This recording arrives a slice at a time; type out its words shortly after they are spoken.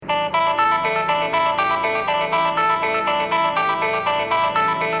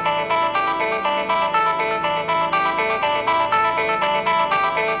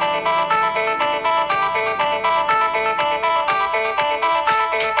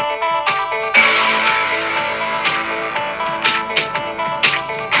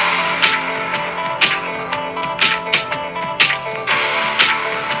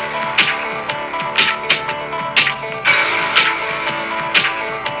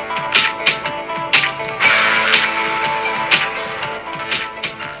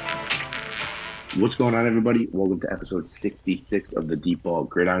What's going on, everybody? Welcome to episode 66 of the Deep Ball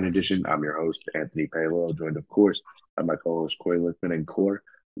Gridiron Edition. I'm your host, Anthony Paolo, joined, of course, by my co-host, Corey Lickman and Core.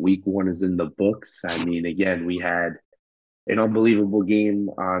 Week one is in the books. Again, we had an unbelievable game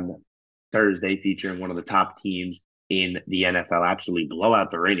on Thursday featuring one of the top teams in the NFL, absolutely blow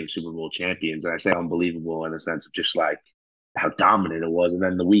out the reigning Super Bowl champions. And I say unbelievable in the sense of just like how dominant it was. And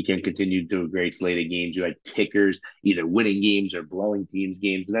then the weekend continued to a great slate of games. You had kickers either winning games or blowing teams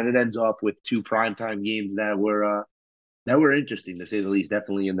games. And then it ends off with two primetime games that were interesting to say the least,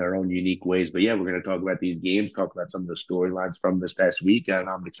 definitely in their own unique ways. But yeah, we're going to talk about these games, talk about some of the storylines from this past week, and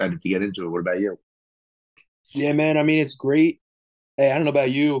I'm excited to get into it. What about you? Yeah, man. It's great. Hey, I don't know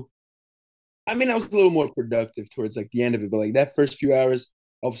about you. I was a little more productive towards like the end of it, but like that first few hours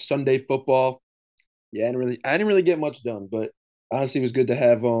of Sunday football, yeah, I didn't really get much done. But honestly, it was good to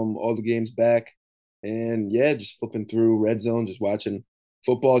have all the games back, and yeah, just flipping through red zone, just watching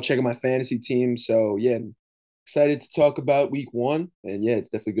football, checking my fantasy team. So yeah, excited to talk about week one, and yeah, it's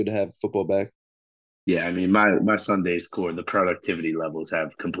definitely good to have football back. Yeah, my Sundays core, the productivity levels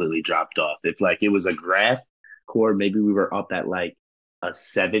have completely dropped off. If like it was a graph core, maybe we were up at like a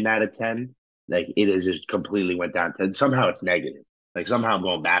 7 out of 10. Like it has just completely went down to somehow it's negative. Like somehow I'm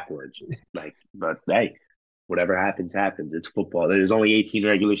going backwards. Like, but hey, whatever happens, happens. It's football. There's only 18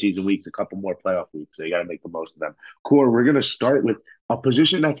 regular season weeks, a couple more playoff weeks, so you got to make the most of them. Core, we're gonna start with a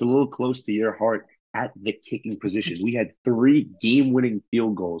position that's a little close to your heart at the kicking position. We had three game-winning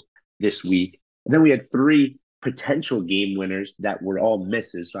field goals this week. And then we had three potential game winners that were all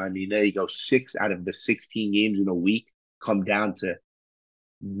misses. So, there you go. Six out of the 16 games in a week come down to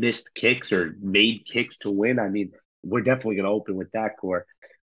missed kicks or made kicks to win. We're definitely going to open with that core.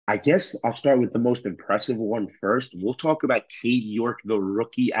 I guess I'll start with the most impressive one first. We'll talk about Cade York, the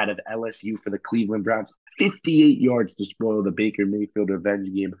rookie out of LSU for the Cleveland Browns. 58 yards to spoil the Baker Mayfield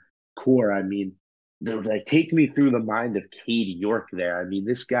revenge game. Core, like take me through the mind of Cade York there.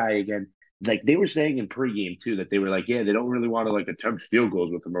 This guy again, like they were saying in pregame too, that they were like, yeah, they don't really want to like attempt field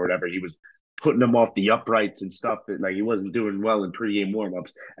goals with him or whatever. He was putting them off the uprights and stuff that like he wasn't doing well in pregame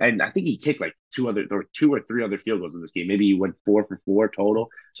warmups. And I think he kicked like two or three other field goals in this game. Maybe he went 4 for 4 total.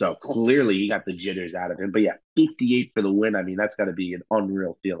 So clearly he got the jitters out of him. But yeah, 58 for the win. That's got to be an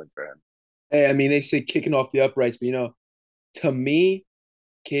unreal feeling for him. Hey, they say kicking off the uprights, but to me,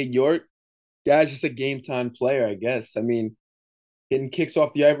 Cade York, guy's just a game time player, I guess. Getting kicks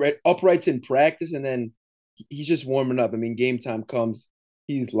off the uprights in practice, and then he's just warming up. Game time comes,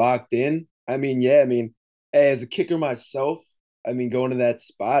 he's locked in. Yeah. As a kicker myself, going to that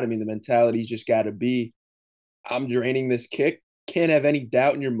spot, the mentality's just got to be, I'm draining this kick. Can't have any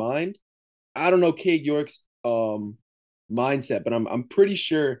doubt in your mind. I don't know Cade York's mindset, but I'm pretty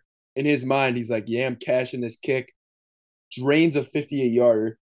sure in his mind he's like, yeah, I'm cashing this kick. Drains a 58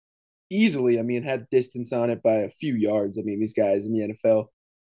 yarder easily. Had distance on it by a few yards. These guys in the NFL,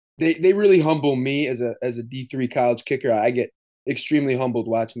 they really humble me as a D3 college kicker. I get extremely humbled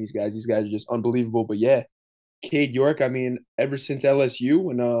watching these guys. These guys are just unbelievable. But yeah, Cade York, ever since LSU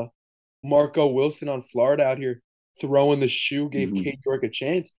when Marco Wilson on Florida out here throwing the shoe gave Mm-hmm. Cade York a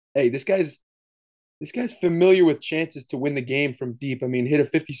chance. Hey, this guy's familiar with chances to win the game from deep. Hit a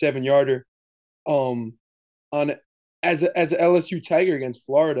 57 yarder um on as a LSU Tiger against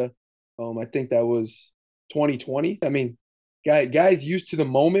Florida. I think that was 2020. Guys used to the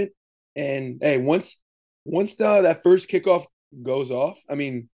moment, and hey, once that first kickoff goes off,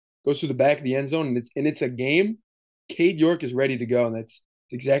 goes through the back of the end zone, and it's a game. Cade York is ready to go, and that's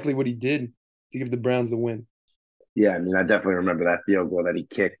exactly what he did to give the Browns the win. Yeah, I definitely remember that field goal that he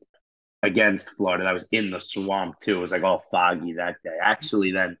kicked against Florida. That was in the swamp too. It was like all foggy that day.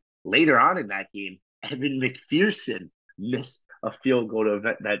 Actually, then later on in that game, Evan McPherson missed a field goal to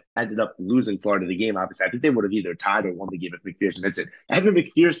event that ended up losing Florida the game. Obviously, I think they would have either tied or won the game if McPherson hits it. Evan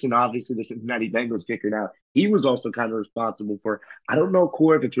McPherson, obviously the Cincinnati Bengals kicker now, he was also kind of responsible for. I don't know,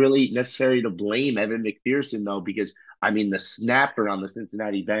 Core, if it's really necessary to blame Evan McPherson though, because the snapper on the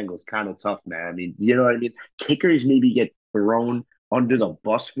Cincinnati Bengals kind of tough, man. You know what I mean? Kickers maybe get thrown under the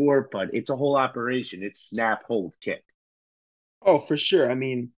bus for, but it's a whole operation. It's snap, hold, kick. Oh, for sure.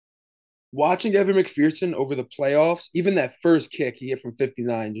 Watching Evan McPherson over the playoffs, even that first kick he hit from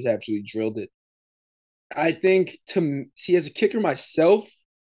 59 just absolutely drilled it. I think to see as a kicker myself,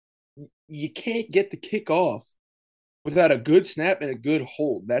 you can't get the kick off without a good snap and a good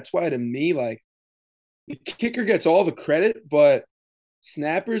hold. That's why to me, like the kicker gets all the credit, but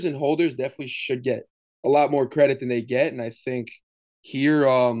snappers and holders definitely should get a lot more credit than they get. And I think here,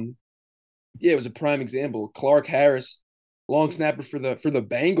 yeah, it was a prime example. Clark Harris, long snapper for the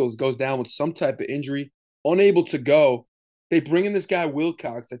Bengals, goes down with some type of injury, unable to go. they bring in this guy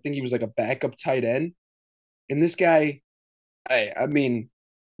Wilcox. I think he was like a backup tight end, and this guy, I mean,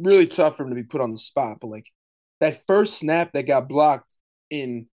 really tough for him to be put on the spot. But like that first snap that got blocked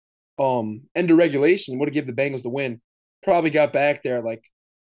in end of regulation would have given the Bengals the win. Probably got back there like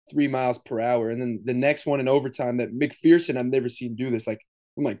 3 miles per hour, and then the next one in overtime that McPherson I've never seen do this from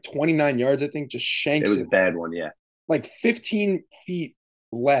like 29 yards I think just It shanks was it a bad one, yeah. like 15 feet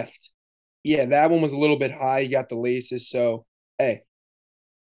left. Yeah, that one was a little bit high. He got the laces. So, hey,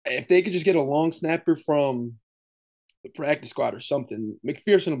 if they could just get a long snapper from the practice squad or something,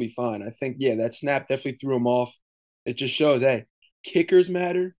 McPherson will be fine. I think, yeah, that snap definitely threw him off. It just shows, hey, kickers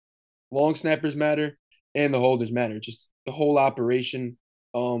matter, long snappers matter, and the holders matter. Just the whole operation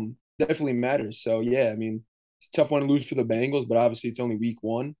definitely matters. So, yeah, I mean, it's a tough one to lose for the Bengals, but obviously it's only week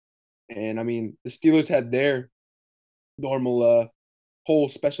one. And I mean, the Steelers had their normal whole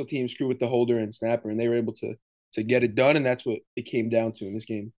special teams crew with the holder and snapper, and they were able to get it done, and that's what it came down to in this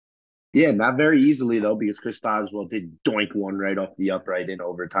game. Yeah, not very easily though, because Chris Boswell did doink one right off the upright in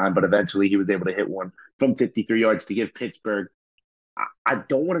overtime, but eventually he was able to hit one from 53 yards to give Pittsburgh. I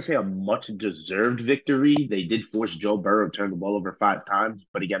don't want to say a much deserved victory. They did force Joe Burrow to turn the ball over 5 times,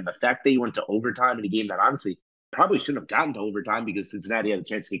 but again, the fact that he went to overtime in a game that honestly probably shouldn't have gotten to overtime because Cincinnati had a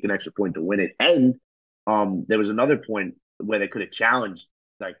chance to kick an extra point to win it, and there was another point where they could have challenged,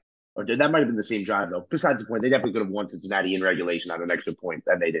 like, or that might have been the same drive though. Besides the point, they definitely could have won Cincinnati in regulation on an extra point,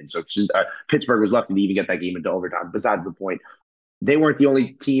 and they didn't. So Pittsburgh was lucky to even get that game into overtime. Besides the point, they weren't the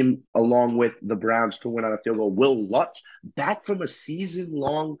only team, along with the Browns, to win on a field goal. Will Lutz, back from a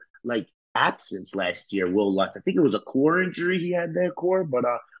season-long like absence last year. Will Lutz, I think it was a core injury he had there, core, but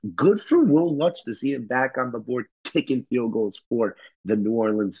good for Will Lutz to see him back on the board kicking field goals for the New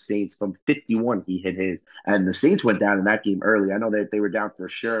Orleans Saints. From 51, he hit his, and the Saints went down in that game early. I know that they were down for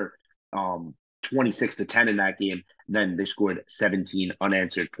sure, 26-10 in that game. Then they scored 17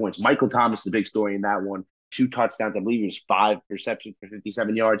 unanswered points. Michael Thomas, the big story in that one, 2 touchdowns. I believe it was 5 receptions for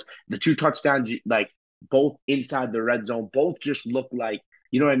 57 yards. The 2 touchdowns, like both inside the red zone, both just looked like,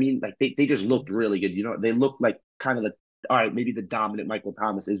 you know what I mean? Like they just looked really good. You know, they looked like kind of the, all right, maybe the dominant Michael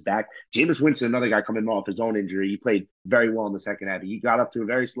Thomas is back. Jameis Winston, another guy coming off his own injury. He played very well in the second half. He got up to a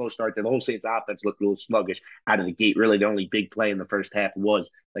very slow start there. The whole Saints offense looked a little sluggish out of the gate. Really, the only big play in the first half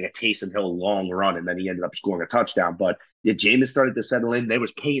was like a Taysom Hill long run, and then he ended up scoring a touchdown. But yeah, Jameis started to settle in. There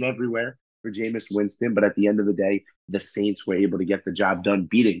was pain everywhere for Jameis Winston, but at the end of the day, the Saints were able to get the job done,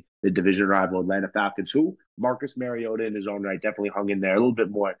 beating the division rival Atlanta Falcons, who Marcus Mariota in his own right definitely hung in there a little bit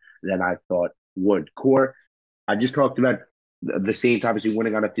more than I thought would. Core, I just talked about the Saints obviously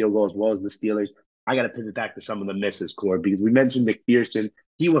winning on a field goal as well as the Steelers. I got to pivot back to some of the misses, Core, because we mentioned McPherson.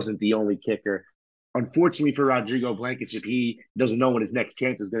 He wasn't the only kicker. Unfortunately for Rodrigo Blankenship, he doesn't know when his next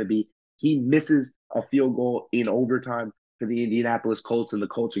chance is going to be. He misses a field goal in overtime for the Indianapolis Colts, and the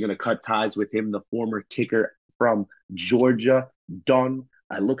Colts are going to cut ties with him, the former kicker from Georgia, Dunn.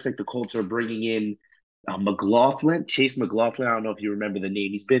 It looks like the Colts are bringing in McLaughlin, Chase McLaughlin. I don't know if you remember the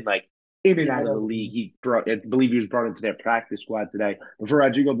name. He's been like in and out of the Yeah, league. I believe he was brought into their practice squad today. But for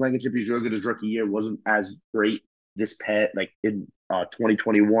Rodrigo Blankenship, he's really good. His rookie year wasn't as great this past, like in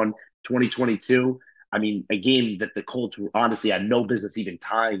 2021, 2022. I mean, a game that the Colts honestly had no business even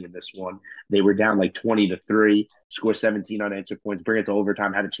tying in this one. They were down like 20-3, score 17 unanswered points, bring it to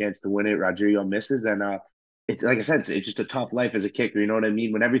overtime, had a chance to win it. Rodrigo misses, and it's like I said, it's just a tough life as a kicker. You know what I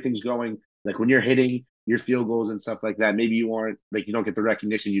mean? When everything's going, like when you're hitting your field goals and stuff like that, maybe you aren't like you don't get the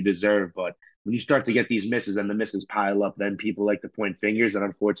recognition you deserve. But when you start to get these misses and the misses pile up, then people like to point fingers, and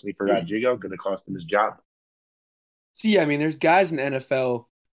unfortunately for yeah. Rodrigo, going to cost him his job. See, I mean, there's guys in the NFL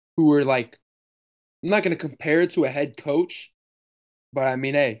who are like, I'm not going to compare it to a head coach, but I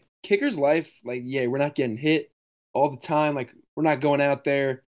mean, hey, kicker's life, like, yeah, we're not getting hit all the time. Like, we're not going out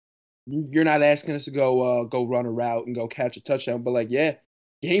there. You're not asking us to go run a route and go catch a touchdown, but like, yeah,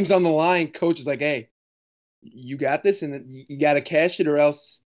 game's on the line. Coach is like, hey, you got this, and you got to cash it, or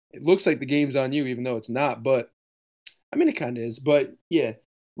else it looks like the game's on you, even though it's not. But I mean, it kind of is. But yeah,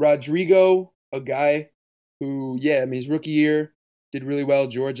 Rodrigo, a guy who, yeah, I mean, his rookie year did really well.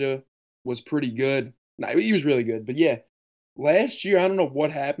 Georgia was pretty good. Nah, he was really good. But yeah, last year, I don't know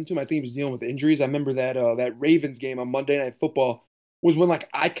what happened to him. I think he was dealing with injuries. I remember that Ravens game on Monday Night Football was when like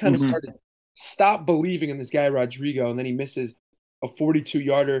I kind of Mm-hmm. started stop believing in this guy Rodrigo, and then he misses a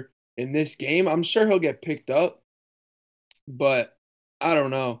 42-yarder in this game. I'm sure he'll get picked up, but I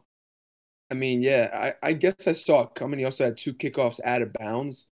don't know. I mean, yeah, I guess I saw it coming. He also had two kickoffs out of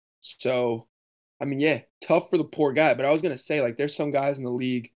bounds. So, I mean, yeah, tough for the poor guy. But I was gonna say, like, there's some guys in the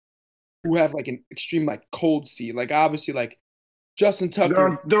league who have like an extreme like cold seat. Like obviously, like Justin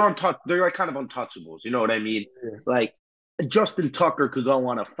Tucker. They're untouch. They're like kind of untouchables. You know what I mean? Like Justin Tucker could go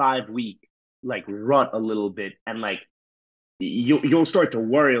on a 5 week like rut a little bit, and like you'll start to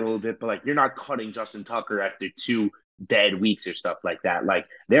worry a little bit, but like you're not cutting Justin Tucker after 2 bad weeks or stuff like that. Like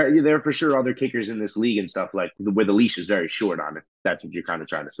there are for sure other kickers in this league and stuff like where the leash is very short on it. That's what you're kind of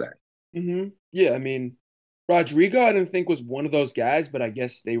trying to say. Yeah, I mean, Rodrigo, I didn't think was one of those guys, but I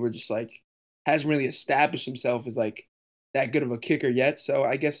guess they were just like hasn't really established himself as like that good of a kicker yet. So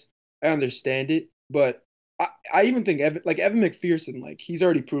I guess I understand it, but I even think Evan McPherson, like he's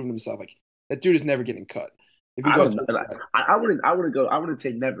already proven himself. Like that dude is never getting cut if he I goes don't to know. a cut. I wouldn't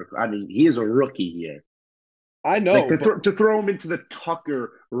say never. I mean, he is a rookie here. I Like know, but to throw him into the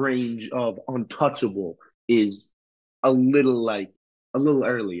Tucker range of untouchable is a little like a little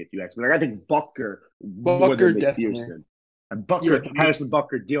early, if you ask me. Like I think Bucker more Bucker than definitely. McPherson. And Yeah, Bucker, but Harrison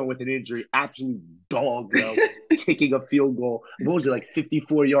Bucker dealing with an injury, absolute dog though, kicking a field goal. What was it like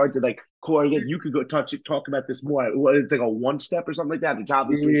 54 yards? And like Corey, again, you could go touch it, talk about this more. It's like a one step or something like that. Which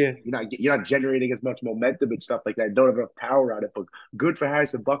obviously yeah. you're not generating as much momentum and stuff like that. Don't have enough power on it. But good for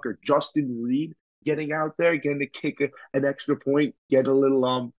Harrison Bucker. Justin Reed getting out there, getting to kick an extra point, get a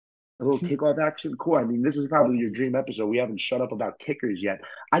little kickoff action. Cool. I mean, this is probably your dream episode. We haven't shut up about kickers yet.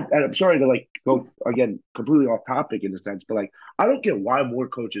 I'm sorry to like go again completely off topic in a sense, but like I don't get why more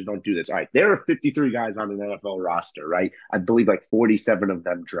coaches don't do this. All right, there are 53 guys on an NFL roster, right? I believe like 47 of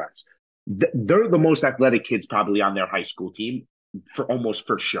them dress. They're the most athletic kids probably on their high school team for almost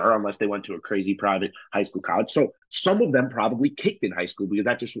for sure, unless they went to a crazy private high school college. So some of them probably kicked in high school because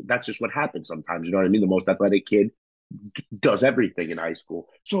that's just what happens sometimes. You know what I mean? The most athletic kid does everything in high school.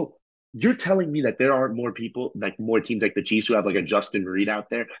 So you're telling me that there aren't more people, like more teams like the Chiefs who have like a Justin Reed out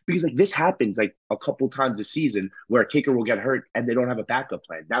there? Because like this happens like a couple times a season where a kicker will get hurt and they don't have a backup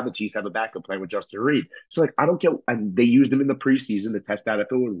plan. Now the Chiefs have a backup plan with Justin Reed. So like I don't get, and they used him in the preseason to test out if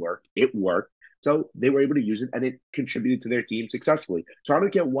it would work. It worked. So they were able to use it and it contributed to their team successfully. So I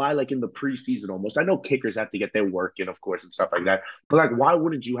don't get why, like in the preseason almost, I know kickers have to get their work in, of course, and stuff like that. But like, why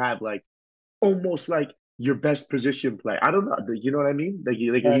wouldn't you have like almost like your best position play? I don't know. You know what I mean? Like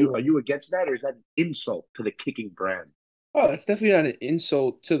Yeah, are yeah. you against that, or is that an insult to the kicking brand? Oh, that's definitely not an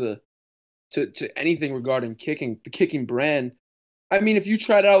insult to the to anything regarding kicking, the kicking brand. I mean, if you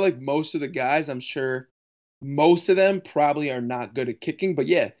tried out like most of the guys, I'm sure most of them probably are not good at kicking. But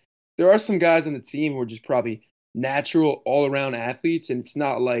yeah, there are some guys on the team who are just probably natural all around athletes. And it's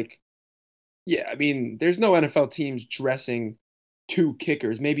not like, yeah, I mean, there's no NFL teams dressing two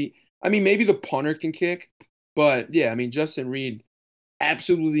kickers. Maybe, I mean, maybe the punter can kick. But yeah, I mean, Justin Reed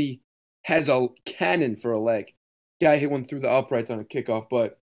absolutely has a cannon for a leg. Guy hit one through the uprights on a kickoff.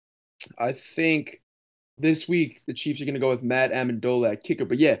 But I think this week the Chiefs are going to go with Matt Amendola at kicker.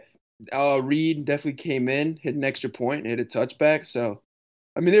 But yeah, Reed definitely came in, hit an extra point, hit a touchback. So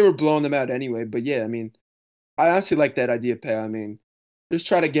I mean, they were blowing them out anyway. But yeah, I mean, I honestly like that idea, Pal. I mean, just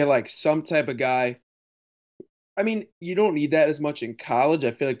try to get like some type of guy. I mean, you don't need that as much in college.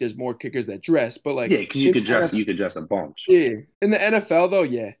 I feel like there's more kickers that dress, but Yeah, like because in the you NFL, could dress a bunch. yeah, in the NFL though,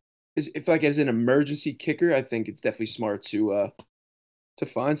 yeah, if like as an emergency kicker, I think it's definitely smart to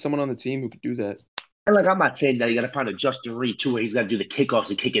find someone on the team who could do that. And like I'm not saying that you got to find a Justin Reed too, where he's got to do the kickoffs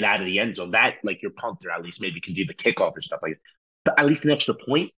and kick it out of the end zone. That like your punter at least maybe can do the kickoff or stuff like that. But at least an extra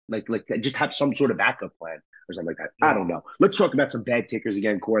point, like just have some sort of backup plan or something like that. I Yeah. don't know. Let's talk about some bad kickers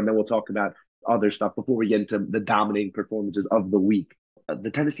again, Core, and then we'll talk about other stuff before we get into the dominating performances of the week. The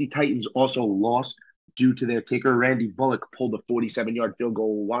Tennessee Titans also lost due to their kicker. Randy Bullock pulled a 47-yard field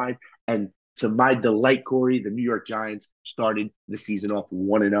goal wide, and to my delight, Corey, the New York Giants started the season off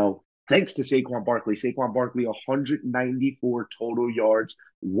 1-0 thanks to Saquon Barkley. Saquon Barkley, 194 total yards,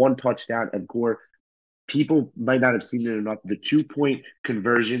 one touchdown, and Core, people might not have seen it enough. The 2 point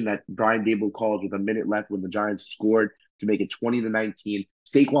conversion that Brian Dable calls with a minute left when the Giants scored to make it 20-19.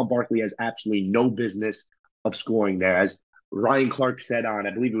 Saquon Barkley has absolutely no business of scoring there. As Ryan Clark said on,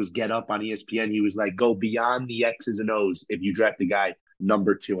 I believe it was Get Up on ESPN, he was like, go beyond the X's and O's if you draft a guy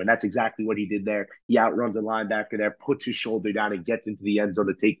number 2. And that's exactly what he did there. He outruns a linebacker there, puts his shoulder down, and gets into the end zone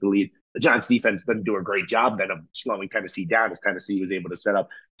to take the lead. The Giants defense doesn't do a great job then of slowing Tennessee down as Tennessee was able to set up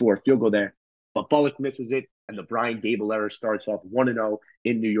for a field goal there. But Bullock misses it, and the Brian Dable era starts off 1-0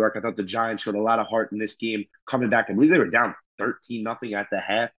 in New York. I thought the Giants showed a lot of heart in this game, coming back. I believe they were down 13-0 at the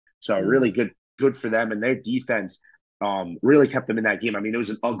half. So really good for them. And their defense really kept them in that game. I mean, it was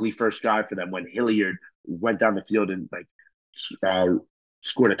an ugly first drive for them when Hilliard went down the field and like uh,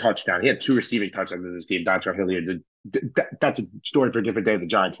 scored a touchdown. He had 2 receiving touchdowns in this game. Dontrell Hilliard. That's a story for a different day. The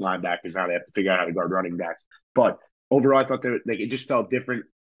Giants linebackers now they have to figure out how to guard running backs. But overall, I thought like it just felt different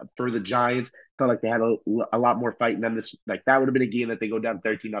for the Giants. Felt like they had a lot more fight in them. This like that would have been a game that they go down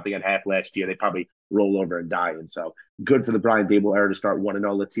 13-0 at half last year. They probably roll over and die. And so good for the Brian Dable era to start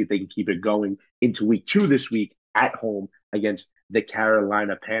 1-0. Let's see if they can keep it going into week 2 this week at home against the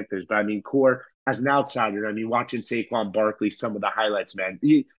Carolina Panthers. But I mean, Core, as an outsider, I mean, watching Saquon Barkley, some of the highlights, man,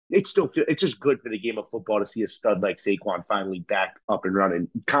 it's just good for the game of football to see a stud like Saquon finally back up and running,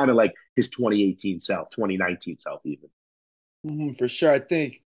 kind of like his 2018 self, 2019 self, even. For sure. I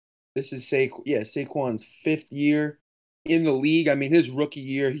think this is Saquon's fifth year in the league. I mean, his rookie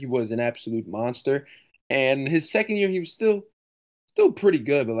year, he was an absolute monster. And his second year, he was still pretty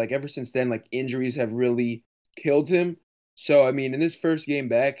good, but like ever since then, like injuries have really killed him. So I mean, in this first game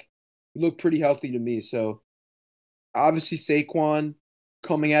back, he looked pretty healthy to me. So obviously Saquon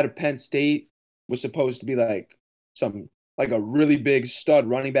coming out of Penn State was supposed to be like some like a really big stud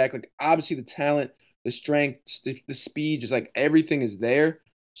running back. Like obviously the talent, the strength, the speed, just like everything is there.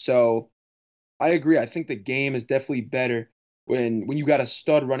 So I agree. I think the game is definitely better when you got a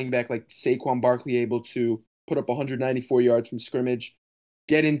stud running back like Saquon Barkley able to put up 194 yards from scrimmage,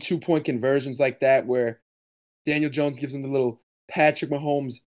 get in 2-point conversions like that where Daniel Jones gives him the little Patrick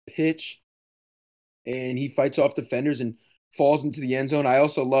Mahomes pitch and he fights off defenders and falls into the end zone. I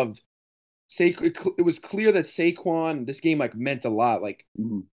also loved it was clear that Saquon this game like meant a lot. Like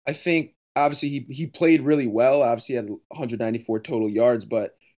Mm-hmm. I think obviously he played really well. Obviously he had 194 total yards,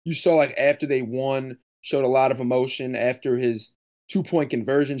 but you saw like after they won, showed a lot of emotion after his 2-point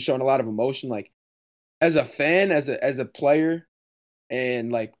conversion, showing a lot of emotion. Like as a fan, as a player,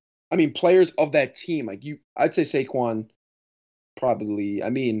 and like I mean players of that team, like I'd say Saquon probably. I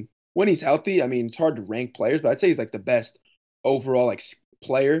mean when he's healthy, I mean it's hard to rank players, but I'd say he's like the best overall like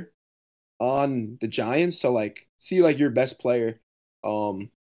player on the Giants. So like see like your best player um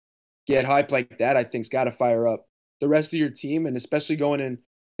get hype like that, I think's got to fire up the rest of your team, and especially going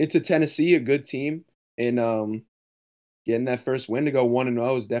into Tennessee, a good team, and getting that first win to go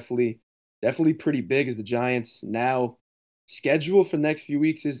 1-0 is definitely pretty big. As the Giants now schedule for the next few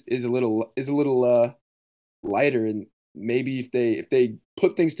weeks is a little lighter, and maybe if they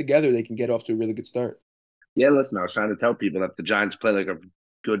put things together, they can get off to a really good start. Yeah, listen, I was trying to tell people that the Giants play like a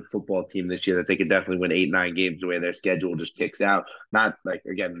good football team this year, that they could definitely win 8, 9 games the way their schedule just kicks out. Not like,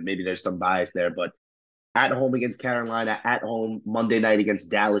 again, maybe there's some bias there, but at home against Carolina, at home Monday night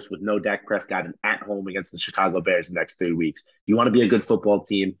against Dallas with no Dak Prescott, and at home against the Chicago Bears the next 3 weeks. You want to be a good football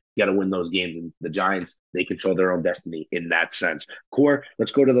team, you got to win those games. And the Giants, they control their own destiny in that sense. Core,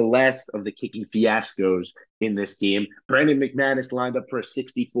 let's go to the last of the kicking fiascos in this game. Brandon McManus lined up for a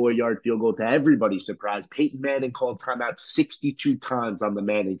 64-yard field goal to everybody's surprise. Peyton Manning called timeout 62 times on the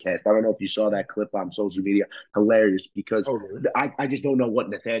Manning cast. I don't know if you saw that clip on social media. Hilarious, because Oh, really? I just don't know what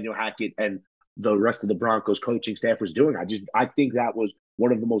Nathaniel Hackett and the rest of the Broncos coaching staff was doing. I think that was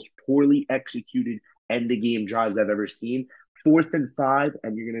one of the most poorly executed end of game drives I've ever seen. 4th and 5,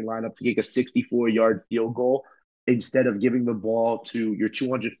 and you're going to line up to kick a 64-yard field goal instead of giving the ball to your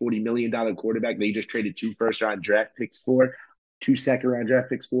 $240 million quarterback. They just traded 2 first-round draft picks for, 2 second-round draft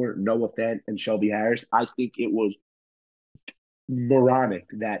picks for Noah Fant and Shelby Harris. I think it was moronic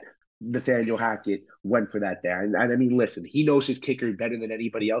that Nathaniel Hackett went for that there. And I mean, listen, he knows his kicker better than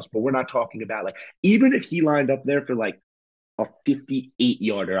anybody else, but we're not talking about like, even if he lined up there for like a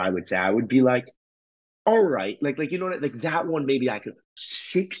 58-yarder, I would say, I would be like, all right, like you know what, like that one maybe I could.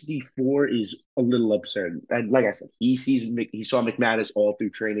 64 is a little absurd, and like I said, he saw McManus all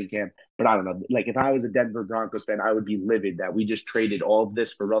through training camp. But I don't know, like if I was a Denver Broncos fan, I would be livid that we just traded all of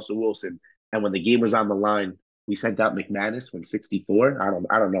this for Russell Wilson, and when the game was on the line, we sent out McManus when 64.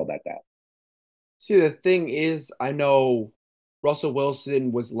 I don't know about that. See, the thing is, I know Russell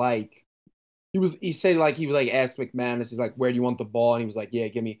Wilson was like he said like he was like asked McManus, he's like, where do you want the ball? And he was like, yeah,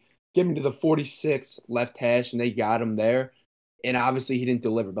 give me to the 46 left hash, and they got him there. And obviously he didn't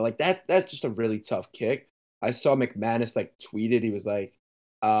deliver, but like that's just a really tough kick. I saw McManus like tweeted, he was like,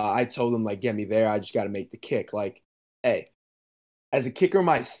 I told him like get me there, I just got to make the kick. Like, hey, as a kicker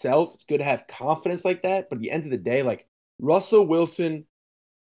myself, it's good to have confidence like that. But at the end of the day, like Russell Wilson,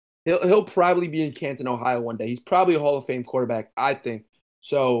 he'll probably be in Canton, Ohio one day. He's probably a Hall of Fame quarterback, I think.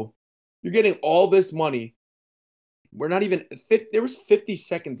 So you're getting all this money. We're not even 50, there was 50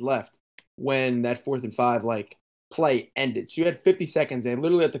 seconds left when that 4th and 5 like play ended. So you had 50 seconds and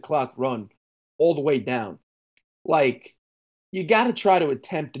literally let the clock run all the way down. Like you got to try to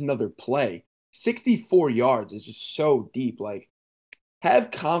attempt another play. 64 yards is just so deep. Like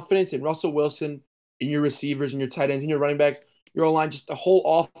have confidence in Russell Wilson, in your receivers, in your tight ends, in your running backs, your O-line, just the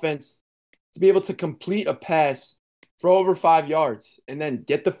whole offense to be able to complete a pass for over 5 yards and then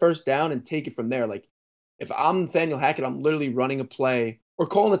get the first down and take it from there. Like if I'm Nathaniel Hackett, I'm literally running a play or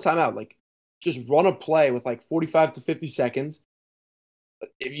calling the timeout. Like, just run a play with like 45 to 50 seconds.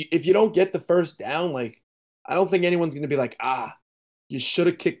 If you don't get the first down, like, I don't think anyone's gonna be like, you should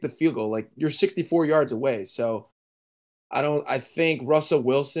have kicked the field goal. Like, you're 64 yards away. So I think Russell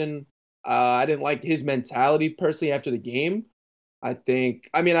Wilson, I didn't like his mentality personally after the game. I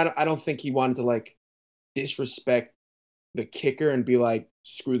don't think he wanted to like disrespect the kicker and be like,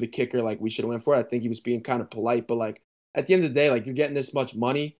 screw the kicker, like we should have went for it. I think he was being kind of polite, but like at the end of the day, like you're getting this much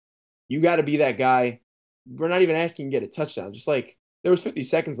money, you got to be that guy. We're not even asking you to get a touchdown. Just like there was 50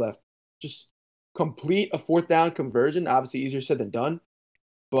 seconds left, just complete a fourth down conversion. Obviously, easier said than done,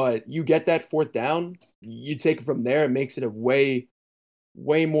 but you get that fourth down, you take it from there. It makes it a way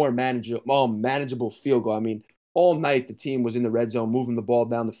more manageable field goal. I mean, all night the team was in the red zone, moving the ball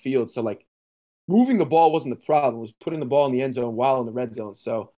down the field. So like moving the ball wasn't the problem. It was putting the ball in the end zone while in the red zone.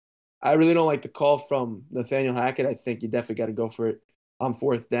 So I really don't like the call from Nathaniel Hackett. I think you definitely got to go for it on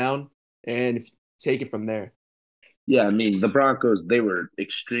fourth down and take it from there. Yeah, I mean, the Broncos, they were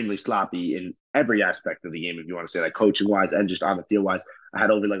extremely sloppy in every aspect of the game, if you want to say like coaching wise and just on the field wise. I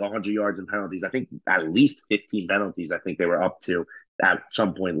had over like 100 yards in penalties. I think at least 15 penalties, I think they were up to at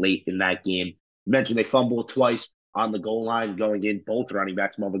some point late in that game. You mentioned they fumbled twice on the goal line going in. Both running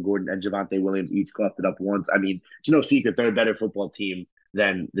backs, Melvin Gordon and Javante Williams, each coughed it up once. I mean, it's no secret they're a better football team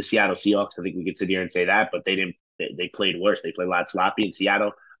than the Seattle Seahawks. I think we could sit here and say that, but they didn't. They played worse. They played a lot sloppy, and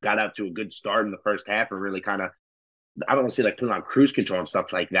Seattle got out to a good start in the first half and really kind of I don't want to say like putting on cruise control and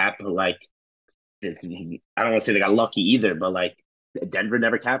stuff like that, but like I don't want to say they got lucky either, but like Denver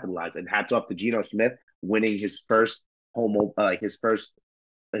never capitalized. And hats off to Geno Smith winning his first his first.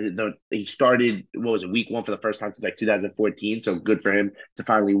 He started what was it week one for the first time since like 2014, so good for him to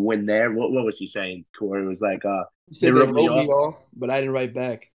finally win there. What was he saying? Corey was like, He they said they wrote me wrote me off. off, but I didn't write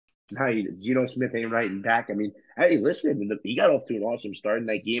back. Now Geno Smith ain't writing back. I mean, hey, listen, he got off to an awesome start in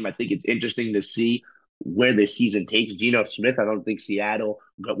that game. I think it's interesting to see where the season takes Geno Smith. I don't think Seattle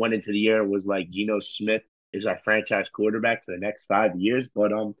went into the year and was like Geno Smith is our franchise quarterback for the next 5 years.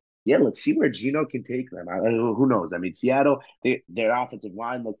 But yeah, let's see where Geno can take them. Who knows? I mean, Seattle, their offensive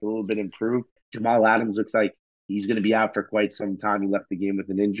line looked a little bit improved. Jamal Adams looks like he's going to be out for quite some time. He left the game with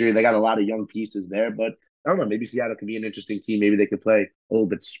an injury. They got a lot of young pieces there, but I don't know. Maybe Seattle could be an interesting team. Maybe they could play a little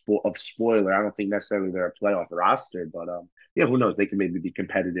bit of spoiler. I don't think necessarily they're a playoff roster, but yeah, who knows? They can maybe be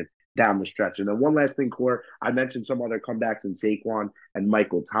competitive down the stretch. And then one last thing, Core, I mentioned some other comebacks in Saquon and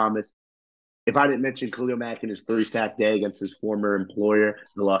Michael Thomas. If I didn't mention Khalil Mack in his 3 sack day against his former employer,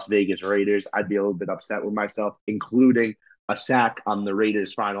 the Las Vegas Raiders, I'd be a little bit upset with myself, including a sack on the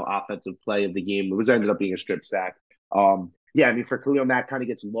Raiders' final offensive play of the game, which ended up being a strip sack. Yeah, I mean, for Khalil Mack, kind of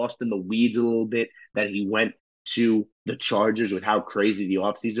gets lost in the weeds a little bit that he went to the Chargers with how crazy the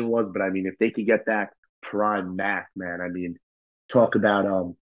offseason was. But I mean, if they could get back prime Mack, man, I mean, talk about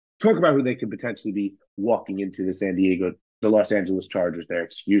um talk about who they could potentially be walking into the Los Angeles Chargers there,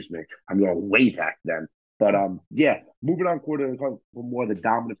 excuse me. I'm going way back then. But yeah, moving on quarter for more of the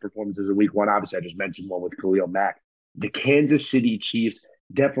dominant performances of week one. Obviously, I just mentioned one with Khalil Mack. The Kansas City Chiefs,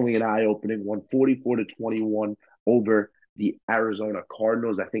 definitely an eye-opening one, 44-21 over the Arizona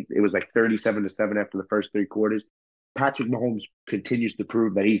Cardinals. I think it was like 37-7 after the first 3 quarters. Patrick Mahomes continues to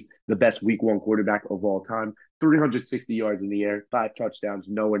prove that he's the best week one quarterback of all time. 360 yards in the air, 5 touchdowns,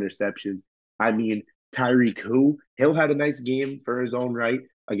 no interceptions. I mean, Tyreek Hill had a nice game for his own right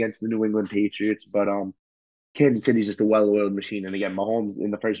against the New England Patriots, but Kansas City's just a well-oiled machine. And again, Mahomes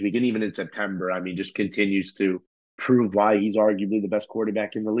in the first week and even in September, I mean, just continues to prove why he's arguably the best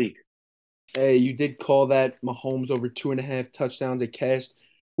quarterback in the league. Hey, you did call that Mahomes over 2.5 touchdowns. It cashed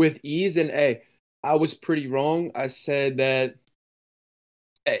with ease. And hey, I was pretty wrong. I said that,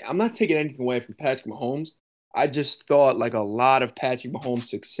 hey, I'm not taking anything away from Patrick Mahomes. I just thought like a lot of Patrick Mahomes'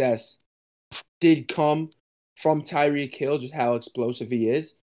 success did come from Tyreek Hill, just how explosive he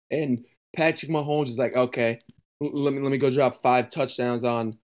is. And Patrick Mahomes is like, okay, let me go drop 5 touchdowns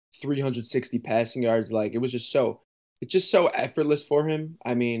on 360 passing yards. Like it's just so effortless for him.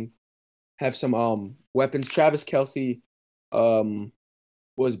 I mean, have some weapons. Travis Kelsey um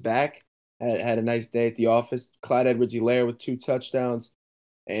was back, had a nice day at the office. Clyde Edwards-Helaire with 2 touchdowns.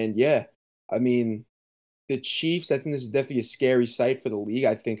 And yeah, I mean, the Chiefs, I think this is definitely a scary sight for the league.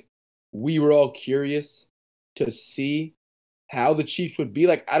 I think we were all curious to see how the Chiefs would be.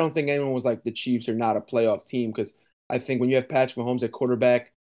 Like, I don't think anyone was like the Chiefs are not a playoff team because I think when you have Patrick Mahomes at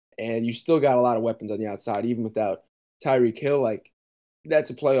quarterback and you still got a lot of weapons on the outside, even without Tyreek Hill, like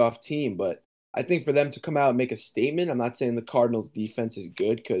that's a playoff team. But I think for them to come out and make a statement, I'm not saying the Cardinals defense is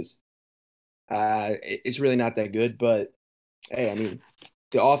good because it's really not that good. But hey, I mean,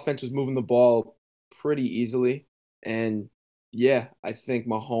 the offense was moving the ball pretty easily. And Yeah, I think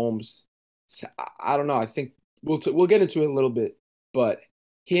Mahomes. I don't know. I think we'll get into it a little bit, but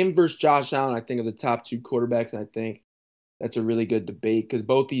him versus Josh Allen, I think, are the top two quarterbacks, and I think that's a really good debate because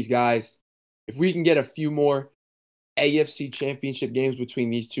both these guys, if we can get a few more AFC Championship games between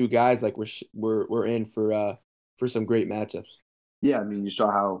these two guys, like we're in for some great matchups. Yeah, I mean, you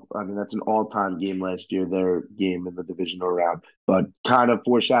saw how, I mean, that's an all-time game last year, their game in the divisional round. But kind of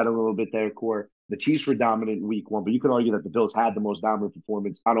foreshadow a little bit there, Core. The Chiefs were dominant in week one, but you could argue that the Bills had the most dominant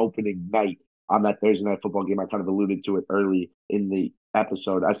performance on opening night on that Thursday night football game. I kind of alluded to it early in the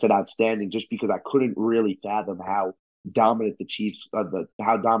episode. I said outstanding just because I couldn't really fathom how dominant the Chiefs,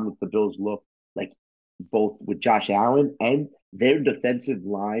 how dominant the Bills looked, like both with Josh Allen and their defensive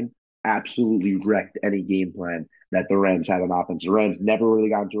line absolutely wrecked any game plan that the Rams had on offense. The Rams never really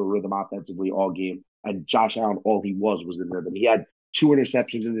got into a rhythm offensively all game. And Josh Allen, all he was in rhythm. He had two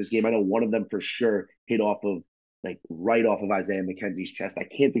interceptions in this game. I know one of them for sure hit off of like right off of Isaiah McKenzie's chest. I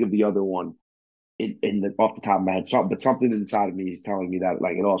can't think of the other one in the off the top of my head. But something inside of me is telling me that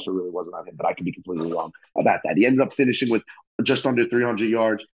like it also really wasn't on him. But I could be completely wrong about that. He ended up finishing with just under 300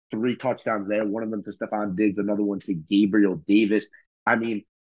 yards, three touchdowns there. One of them to Stephon Diggs, another one to Gabriel Davis. I mean,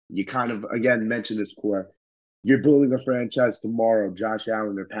 you kind of again mentioned this, Core. You're building a franchise tomorrow, Josh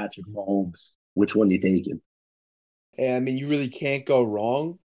Allen or Patrick Mahomes. Which one you taking? And I mean, you really can't go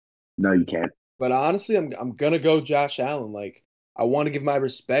wrong. No, you can't. But honestly, I'm gonna go Josh Allen. Like, I want to give my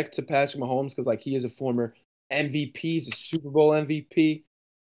respect to Patrick Mahomes because like he is a former MVP, he's a Super Bowl MVP,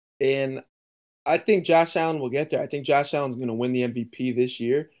 and I think Josh Allen will get there. I think Josh Allen's gonna win the MVP this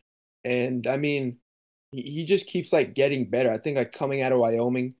year, and I mean, he just keeps like getting better. I think like coming out of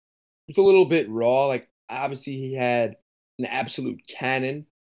Wyoming, it's a little bit raw. Like obviously he had an absolute cannon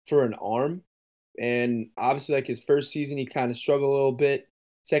for an arm, and obviously like his first season he kind of struggled a little bit.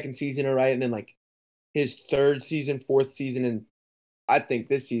 Second season, all right, and then like his third season, fourth season, and I think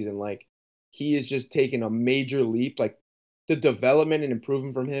this season, like he is just taking a major leap. Like the development and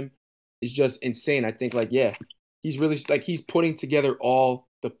improvement from him is just insane. I think like yeah, he's really like he's putting together all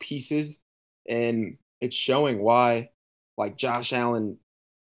the pieces, and it's showing why like Josh Allen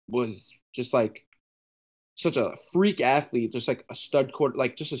was just like such a freak athlete, just like a stud court,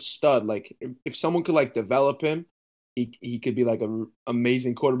 like just a stud. Like if someone could like develop him, he could be like an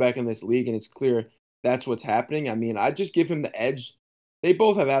amazing quarterback in this league, and it's clear that's what's happening. I mean, I just give him the edge. They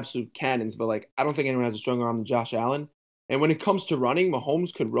both have absolute cannons, but like I don't think anyone has a stronger arm than Josh Allen. And when it comes to running,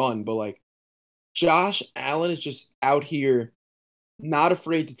 Mahomes could run, but like Josh Allen is just out here not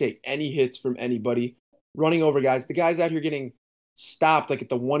afraid to take any hits from anybody, running over guys. The guy's out here getting stopped like at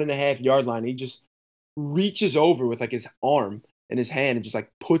the 1.5 yard line. He just reaches over with like his arm and his hand and just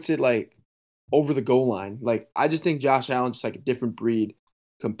like puts it like over the goal line. Like I just think Josh Allen's just like a different breed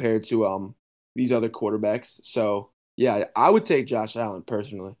compared to these other quarterbacks. So yeah, I would take Josh Allen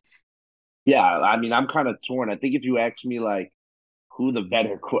personally. Yeah, I mean, I'm kind of torn. I think if you ask me like who the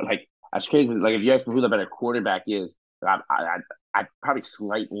better like that's crazy. Like if you ask me who the better quarterback is, I probably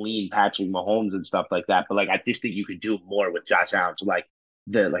slight lean Patrick Mahomes and stuff like that. But like I just think you could do more with Josh Allen. So like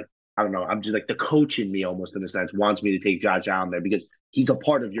I don't know. I'm just like the coach in me almost in a sense wants me to take Josh Allen there because he's a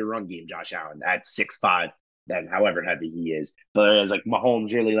part of your run game, Josh Allen, at 6'5", then however heavy he is. But as like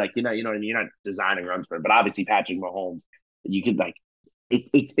Mahomes really like, you know what I mean? You're not designing runs for him. But obviously Patrick Mahomes, you could like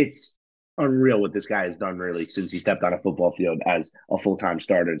it's unreal what this guy has done really since he stepped on a football field as a full-time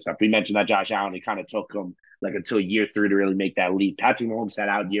starter and stuff. We mentioned that Josh Allen, it kind of took him like until year three to really make that leap. Patrick Mahomes sat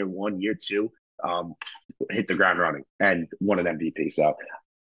out year one, year two, hit the ground running and won an MVP. So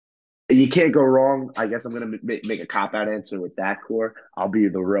you can't go wrong. I guess I'm going to make a cop out answer with that, Core. I'll be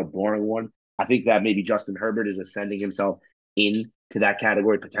the real boring one. I think that maybe Justin Herbert is ascending himself into that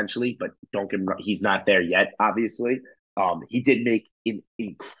category potentially, but don't get me wrong, he's not there yet, obviously. He did make an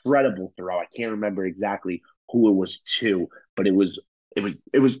incredible throw. I can't remember exactly who it was to, but it was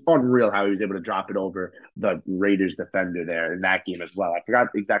unreal how he was able to drop it over the Raiders defender there in that game as well. I forgot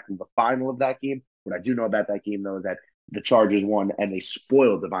exactly the final of that game. What I do know about that game though is that the Chargers won and they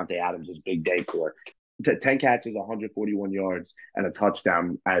spoiled Devontae Adams' big day for 10 catches, 141 yards, and a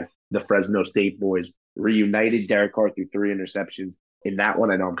touchdown as the Fresno State boys reunited. Derek Carr threw three interceptions in that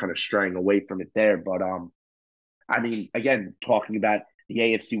one. I know I'm kind of straying away from it there, but I mean, again, talking about the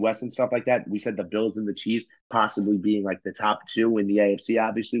AFC West and stuff like that, we said the Bills and the Chiefs possibly being like the top two in the AFC,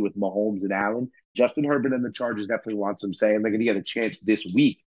 obviously, with Mahomes and Allen. Justin Herbert and the Chargers definitely want some say, and they're going to get a chance this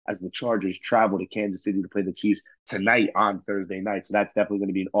week as the Chargers travel to Kansas City to play the Chiefs tonight on Thursday night. So that's definitely going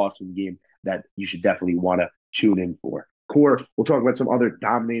to be an awesome game that you should definitely want to tune in for. Core, we'll talk about some other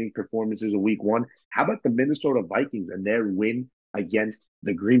dominating performances of week one. How about the Minnesota Vikings and their win against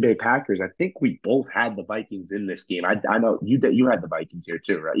the Green Bay Packers. I think we both had the Vikings in this game. I know you had the Vikings here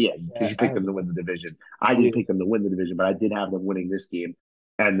too, right? Yeah, because Yeah, you I picked have them to the win the Vikings. division. I didn't Yeah. pick them to win the division, but I did have them winning this game.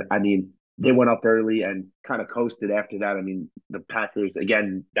 And I mean, they went up early and kind of coasted after that. I mean, the Packers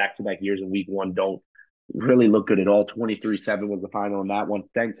again, back to back years in week one don't really look good at all. 23-7 was the final in that one,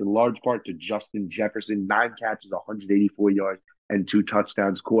 thanks in large part to Justin Jefferson, 9 catches, 184 yards, and 2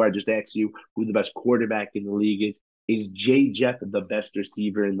 touchdowns. Core, I just asked you who the best quarterback in the league is. Is J. Jeff the best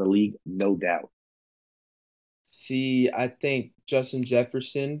receiver in the league? No doubt. See, I think Justin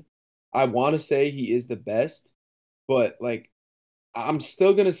Jefferson, I want to say he is the best, but like I'm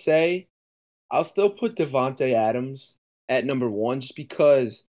still gonna say I'll still put Devonte Adams at number one just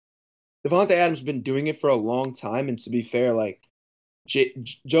because Devonte Adams has been doing it for a long time, and to be fair, like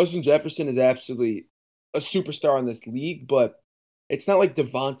Justin Jefferson is absolutely a superstar in this league, but it's not like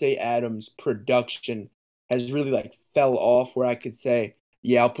Devonte Adams' production has really like fell off where I could say,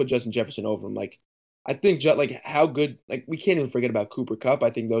 yeah, I'll put Justin Jefferson over him. Like I think like how good like we can't even forget about Cooper Kupp. I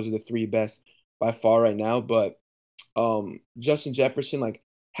think those are the three best by far right now. But Justin Jefferson, like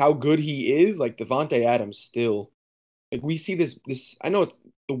how good he is, like Devonte Adams still like we see this. I know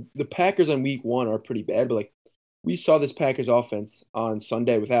the Packers on week one are pretty bad, but like we saw this Packers offense on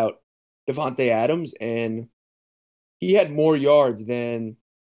Sunday without Devonte Adams, and he had more yards than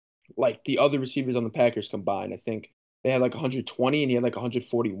like the other receivers on the Packers combined. I think they had like 120 and he had like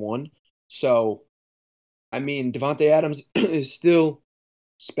 141. So I mean, Devonte Adams is still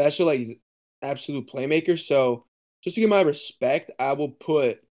special. Like he's an absolute playmaker. So just to give my respect, I will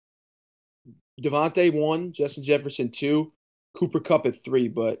put Devontae one, Justin Jefferson two, Cooper Kupp at three,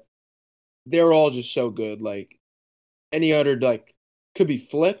 but they're all just so good. Like any other like could be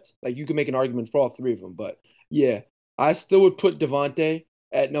flipped. Like you could make an argument for all three of them, but yeah, I still would put Devontae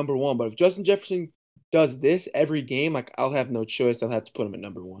at number one. But if Justin Jefferson does this every game, like I'll have no choice. I'll have to put him at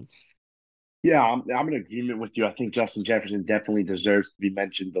number one. Yeah, I'm in agreement with you. I think Justin Jefferson definitely deserves to be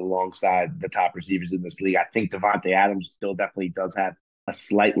mentioned alongside the top receivers in this league. I think Devontae Adams still definitely does have a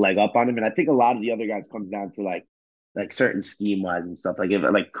slight leg up on him, and I think a lot of the other guys comes down to like certain scheme wise and stuff. Like if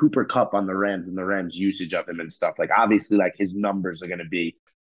like Cooper Cup on the Rams and the Rams usage of him and stuff. Like obviously, like his numbers are going to be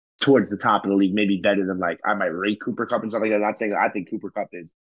towards the top of the league, maybe better than like I might rate Cooper Cup and stuff like that. I'm not saying I think Cooper Cup is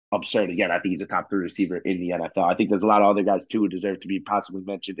absurd. Again, I think he's a top three receiver in the NFL. I think there's a lot of other guys too who deserve to be possibly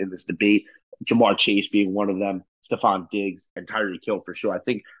mentioned in this debate. Jamar Chase being one of them, Stephon Diggs, and Tyreek Hill for sure. I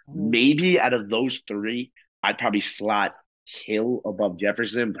think Mhm. maybe out of those three, I'd probably slot Hill above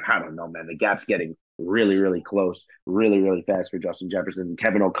Jefferson, but I don't know, man. The gap's getting really, really close, really, really fast for Justin Jefferson.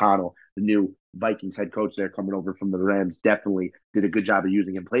 Kevin O'Connell, the new Vikings head coach there coming over from the Rams, definitely did a good job of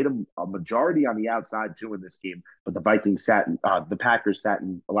using him. Played him a majority on the outside too in this game, but the Packers sat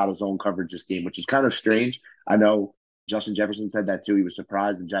in a lot of zone coverage this game, which is kind of strange. I know Justin Jefferson said that too. He was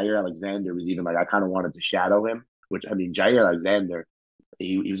surprised, and Jair Alexander was even like, I kind of wanted to shadow him. Which I mean, Jair Alexander,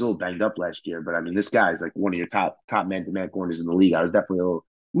 he was a little banged up last year, but I mean, this guy's like one of your top man to man corners in the league. I was definitely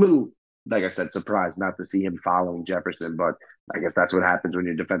little, like I said, surprised not to see him following Jefferson, but I guess that's what happens when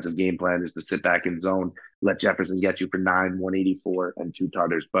your defensive game plan is to sit back in zone, let Jefferson get you for 184, and 2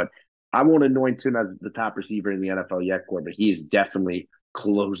 tutters. But I won't anoint him as the top receiver in the NFL yet, Core, but he is definitely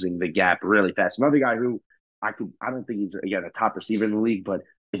closing the gap really fast. Another guy who I don't think he's again a top receiver in the league, but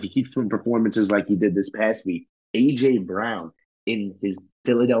if he keeps doing performances like he did this past week, AJ Brown in his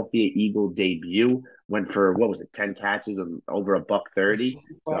Philadelphia Eagle debut went for what was it, 10 catches and over a buck 30.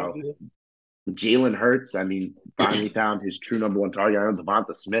 55, So yeah. Jalen Hurts, I mean, finally found his true number one target. I know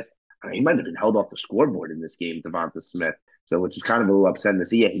Devonta Smith. I mean, he might have been held off the scoreboard in this game, Devonta Smith. So, which is kind of a little upsetting to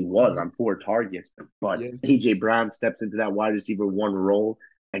see. Yeah, he was Mhm. on 4 targets, but Yeah. AJ Brown steps into that wide receiver one role.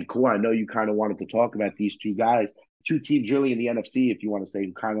 And Core, I know you kind of wanted to talk about these two guys, two teams really in the NFC, if you want to say,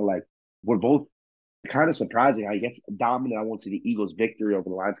 who kind of like were both kind of surprising how he gets dominant. I won't say the Eagles' victory over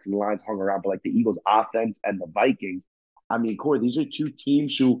the Lions because the Lions hung around, but like the Eagles' offense and the Vikings. I mean, Corey, these are two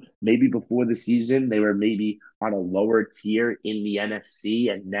teams who maybe before the season they were maybe on a lower tier in the NFC,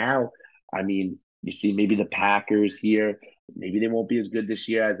 and now, I mean, you see maybe the Packers here. Maybe they won't be as good this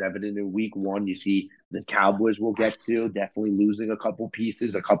year as evident in week one. You see the Cowboys will get to definitely losing a couple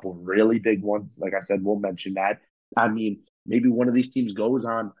pieces, a couple really big ones. Like I said, we'll mention that. I mean, maybe one of these teams goes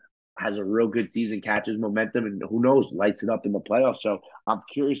on has a real good season, catches momentum, and who knows, lights it up in the playoffs. So I'm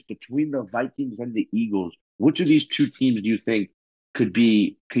curious between the Vikings and the Eagles, which of these two teams do you think could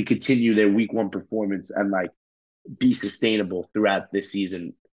continue their week one performance and like be sustainable throughout this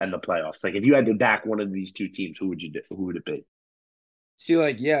season and the playoffs? Like if you had to back one of these two teams, who would it be? See,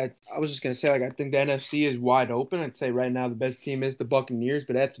 like, yeah, I was just gonna say, like, I think the NFC is wide open. I'd say right now the best team is the Buccaneers,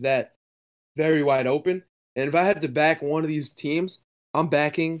 but after that, very wide open. And if I had to back one of these teams, I'm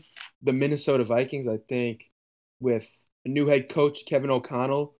backing the Minnesota Vikings. I think with a new head coach, Kevin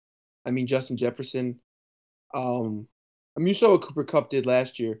O'Connell. I mean, Justin Jefferson. I mean, you saw what Cooper Cup did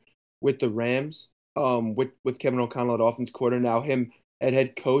last year with the Rams. With Kevin O'Connell at offense quarter. Now him at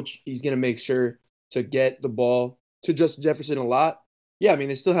head coach, he's gonna make sure to get the ball to Justin Jefferson a lot. Yeah, I mean,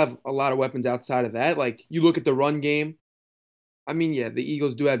 they still have a lot of weapons outside of that. Like you look at the run game. I mean, yeah, the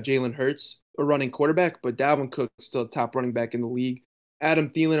Eagles do have Jalen Hurts, a running quarterback, but Dalvin Cook's still a top running back in the league. Adam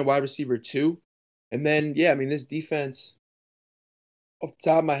Thielen, a wide receiver too. And then, yeah, I mean, this defense, off the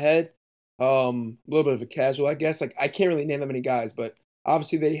top of my head, a little bit of a casual, I guess. Like I can't really name that many guys, but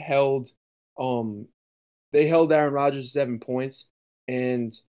obviously um, they held Aaron Rodgers to 7 points.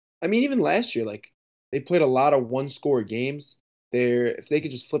 And I mean, even last year, like they played a lot of one score games. If they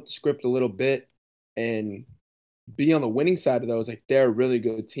could just flip the script a little bit and be on the winning side of those, like they're a really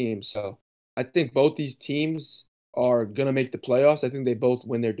good team. So I think both these teams are gonna make the playoffs. I think they both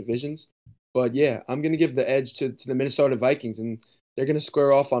win their divisions. But yeah, I'm gonna give the edge to the Minnesota Vikings, and they're gonna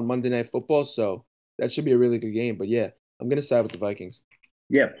square off on Monday Night Football. So that should be a really good game. But yeah, I'm gonna side with the Vikings.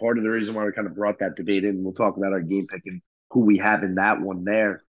 Yeah, part of the reason why we kind of brought that debate in, we'll talk about our game pick and who we have in that one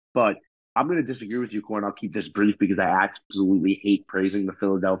there. But I'm going to disagree with you, Corn. I'll keep this brief because I absolutely hate praising the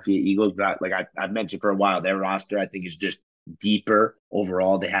Philadelphia Eagles. But I've mentioned for a while, their roster I think is just deeper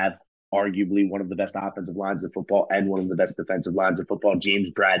overall. They have arguably one of the best offensive lines in football and one of the best defensive lines in football. James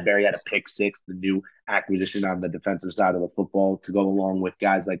Bradbury had a pick six, the new acquisition on the defensive side of the football to go along with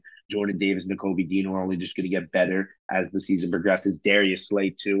guys like Jordan Davis and Nakobe Dean are only just going to get better as the season progresses. Darius Slay,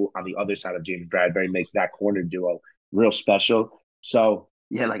 too, on the other side of James Bradbury, makes that corner duo real special. So,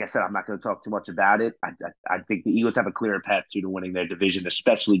 yeah, like I said, I'm not going to talk too much about it. I think the Eagles have a clearer path to winning their division,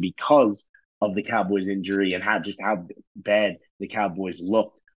 especially because of the Cowboys' injury and how bad the Cowboys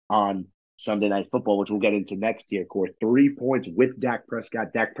looked on Sunday Night Football, which we'll get into next year. Core 3 points with Dak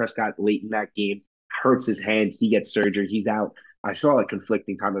Prescott. Dak Prescott late in that game hurts his hand. He gets surgery. He's out. I saw like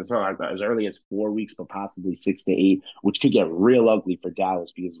conflicting comments. I saw like as early as 4 weeks, but possibly 6 to 8, which could get real ugly for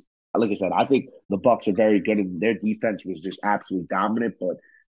Dallas because, like I said, I think the Bucs are very good and their defense was just absolutely dominant. But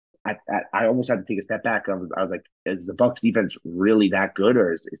I almost had to take a step back. I was like, is the Bucs defense really that good,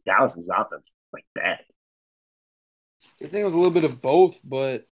 or is Dallas's offense like bad? I think it was a little bit of both,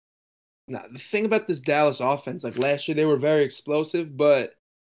 but nah, the thing about this Dallas offense, like last year, they were very explosive, but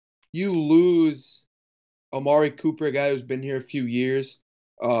you lose Amari Cooper, a guy who's been here a few years,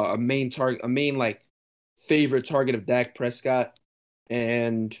 a main target, a main like favorite target of Dak Prescott,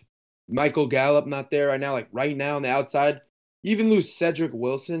 and Michael Gallup not there right now. Like right now on the outside, you even lose Cedric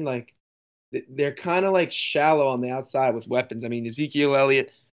Wilson. Like they're kind of like shallow on the outside with weapons. I mean, Ezekiel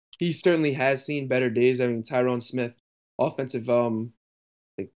Elliott, he certainly has seen better days. I mean, Tyrone Smith, offensive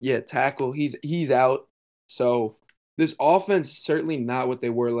like, yeah, tackle, he's out. So this offense is certainly not what they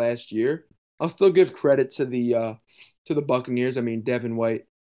were last year. I'll still give credit to the Buccaneers. I mean, Devin White,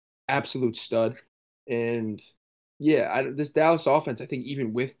 absolute stud. And yeah, this Dallas offense, I think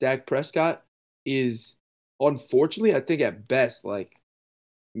even with Dak Prescott, is unfortunately, I think at best like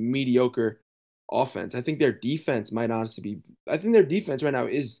mediocre offense. I think their defense might honestly be. I think their defense right now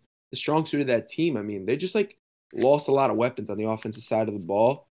is the strong suit of that team. I mean, they just like lost a lot of weapons on the offensive side of the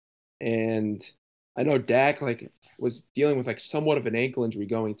ball, and I know Dak like was dealing with like somewhat of an ankle injury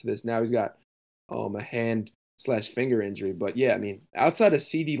going to this. Now he's got a hand slash finger injury, but yeah, I mean, outside of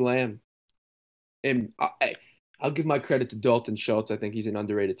CD Lamb, and I'll give my credit to Dalton Schultz. I think he's an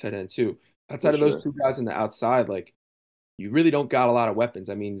underrated tight end too. For Outside of those sure. two guys on the outside, like you really don't got a lot of weapons.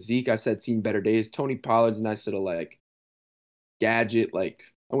 I mean, Zeke, I said, seen better days. Tony Pollard's a nice little like gadget, like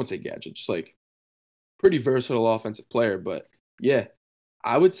I wouldn't say gadget, just like pretty versatile offensive player. But yeah,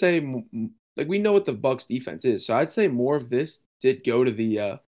 I would say like we know what the Bucks defense is, so I'd say more of this did go to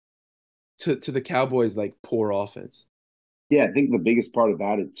the to the Cowboys like poor offense. Yeah, I think the biggest part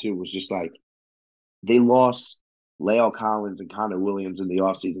about it too was just like they lost La'el Collins and Connor Williams in the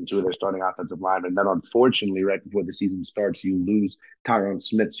offseason, two of their starting offensive linemen. Then, unfortunately, right before the season starts, you lose Tyrone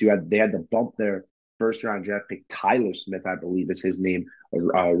Smith. So they had to bump their first round draft pick, Tyler Smith, I believe is his name,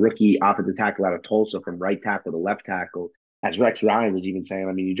 a rookie offensive tackle out of Tulsa from right tackle to left tackle. As Rex Ryan was even saying,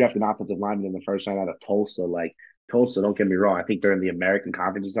 I mean, you draft an offensive lineman in the first round out of Tulsa. Like, Tulsa, don't get me wrong. I think they're in the American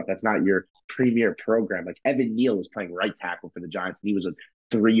Conference and stuff. That's not your premier program. Like, Evan Neal was playing right tackle for the Giants, and he was a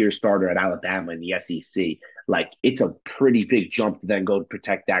 3 year starter at Alabama in the SEC. Like it's a pretty big jump to then go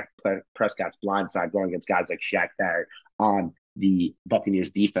protect Dak Prescott's blind side going against guys like Shaq Barrett on the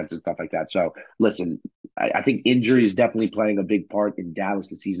Buccaneers defense and stuff like that. So listen, I think injury is definitely playing a big part in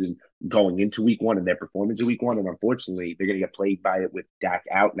Dallas' season going into week one and their performance in week one. And unfortunately, they're going to get plagued by it with Dak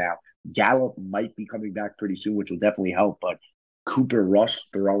out now. Gallup might be coming back pretty soon, which will definitely help. But Cooper Rush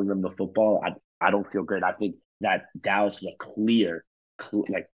throwing them the football, I don't feel great. I think that Dallas is a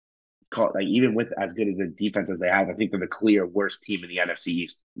like like even with as good as the defense as they have, I think they're the clear worst team in the NFC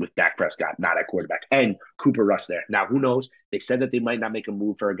East with Dak Prescott not at quarterback and Cooper Rush there. Now, who knows? They said that they might not make a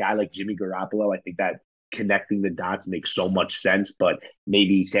move for a guy like Jimmy Garoppolo. I think that connecting the dots makes so much sense, but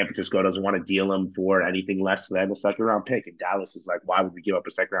maybe San Francisco doesn't want to deal him for anything less than a second round pick. And Dallas is like, why would we give up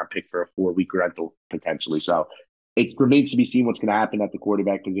a second round pick for a 4 week rental potentially? So it remains to be seen what's going to happen at the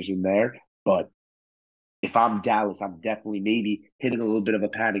quarterback position there. But if I'm Dallas, I'm definitely maybe hitting a little bit of a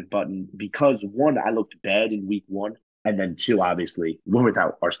panic button because one, I looked bad in week one. And then two, obviously, we're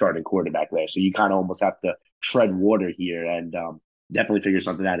without our starting quarterback there. So you kind of almost have to tread water here and definitely figure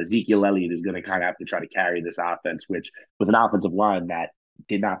something out. Ezekiel Elliott is going to kind of have to try to carry this offense, which with an offensive line that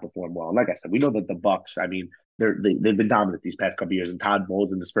did not perform well. And like I said, we know that the Bucks, I mean, they've been dominant these past couple of years. And Todd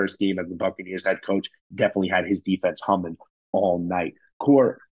Bowles in his first game as the Buccaneers head coach definitely had his defense humming all night.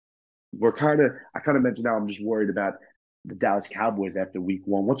 Core, I kind of mentioned how I'm just worried about the Dallas Cowboys after week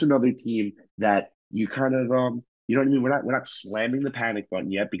one. What's another team that you kind of you know what I mean? We're not slamming the panic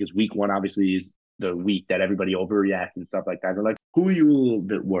button yet because week one obviously is the week that everybody overreacts and stuff like that. They're like, who are you a little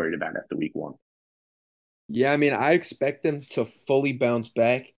bit worried about after week one? Yeah, I mean, I expect them to fully bounce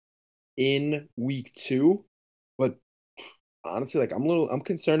back in week two, but honestly, like I'm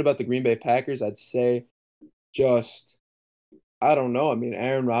concerned about the Green Bay Packers. I'd say just I don't know. I mean,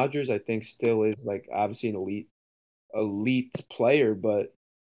 Aaron Rodgers, I think still is like obviously an elite player, but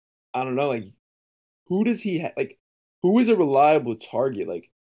I don't know, like who does he like who is a reliable target like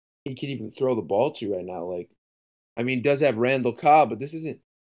he can even throw the ball to right now? Like, I mean, does have Randall Cobb, but this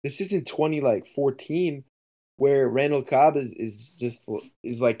isn't 20 like 14 where Randall Cobb is just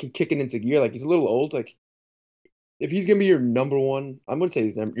is like kicking into gear. Like he's a little old. Like if he's gonna be your number one, I'm gonna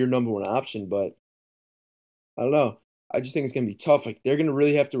say your number one option, but I don't know. I just think it's gonna be tough. Like they're gonna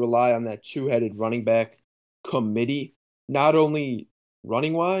really have to rely on that two-headed running back committee, not only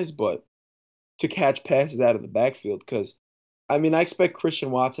running wise, but to catch passes out of the backfield. Because I mean, I expect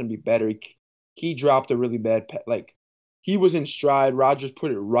Christian Watson to be better. He dropped a really bad like he was in stride. Rodgers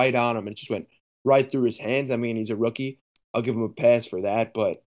put it right on him and it just went right through his hands. I mean, he's a rookie. I'll give him a pass for that,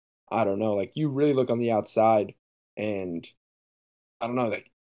 but I don't know. Like you really look on the outside, and I don't know.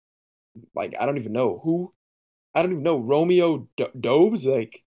 Like I don't even know who. I don't even know Romeo Dobbs.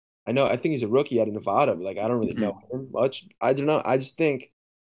 Like I think he's a rookie out of Nevada, but like I don't really know Mm-hmm. him much. I don't know. I just think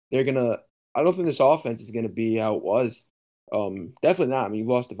they're gonna. I don't think this offense is gonna be how it was. Definitely not. I mean, you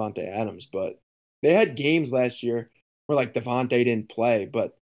lost Devontae Adams, but they had games last year where like Devontae didn't play.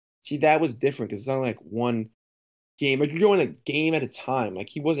 But see, that was different because it's not like one game. Like you're going a game at a time. Like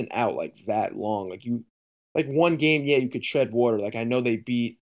he wasn't out like that long. Like one game, yeah, you could tread water. Like I know they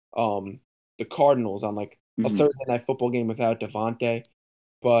beat um the Cardinals on like a Mm-hmm. Thursday night football game without Devontae.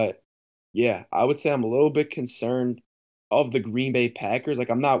 But yeah, I would say I'm a little bit concerned of the Green Bay Packers. Like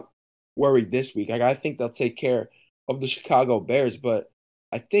I'm not worried this week. Like I think they'll take care of the Chicago Bears, but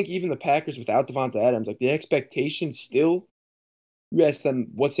I think even the Packers without Devonta Adams, like the expectation still, you ask them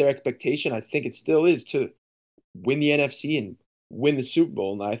what's their expectation, I think it still is to win the NFC and win the Super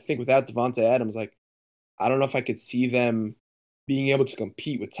Bowl. And I think without Devonta Adams, like I don't know if I could see them being able to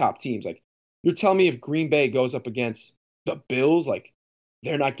compete with top teams. Like you're telling me if Green Bay goes up against the Bills, like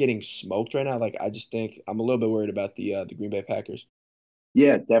they're not getting smoked right now. Like I just think I'm a little bit worried about the Green Bay Packers.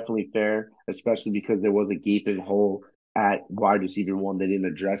 Yeah, definitely fair, especially because there was a gaping hole at wide receiver one. They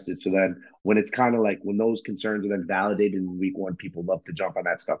didn't address it. So then when it's kind of like when those concerns are then validated in week one, people love to jump on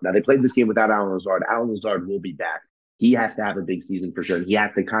that stuff. Now they played this game without Alan Lazard. Alan Lazard will be back. He has to have a big season for sure. And he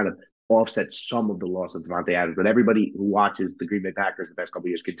has to kind of offset some of the loss of Devontae Adams. But everybody who watches the Green Bay Packers the past couple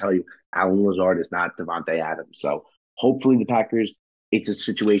of years can tell you Alan Lazard is not Devontae Adams. So hopefully the Packers, it's a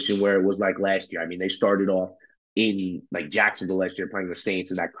situation where it was like last year. I mean, they started off in like Jacksonville last year playing the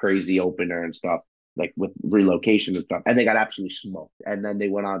Saints in that crazy opener and stuff, like with relocation and stuff. And they got absolutely smoked. And then they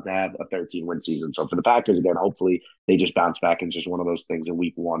went on to have a 13-win season. So for the Packers, again, hopefully they just bounce back. And it's just one of those things in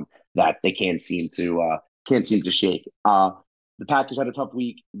week one that they can't seem to shake. The Packers had a tough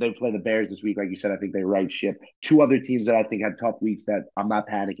week. They play the Bears this week. Like you said, I think they right ship. Two other teams that I think had tough weeks that I'm not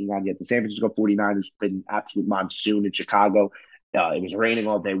panicking on yet. The San Francisco 49ers played an absolute monsoon in Chicago. It was raining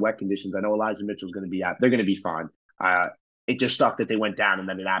all day, wet conditions. I know Elijah Mitchell's going to be out. They're going to be fine. It just sucked that they went down and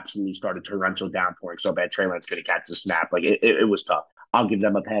then it absolutely started torrential downpouring so bad Trey Lance going to catch the snap. Like it was tough. I'll give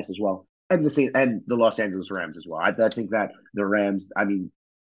them a pass as well. And the Los Angeles Rams as well. I think that the Rams, I mean,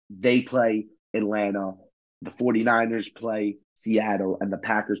 they play Atlanta, the 49ers play Seattle, and the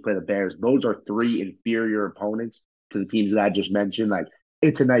Packers play the Bears. Those are three inferior opponents to the teams that I just mentioned. Like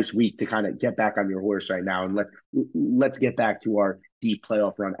it's a nice week to kind of get back on your horse right now, and let's get back to our deep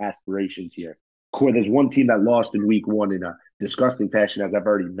playoff run aspirations here. Core, there's one team that lost in week one in a disgusting fashion, as I've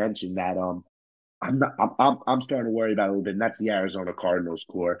already mentioned. That I'm not. I'm starting to worry about a little bit, and that's the Arizona Cardinals.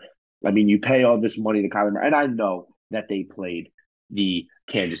 Core. I mean, you pay all this money to Kyler Murray, and I know that they played the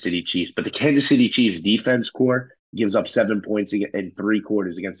Kansas City Chiefs, but the Kansas City Chiefs defense core gives up 7 points in 3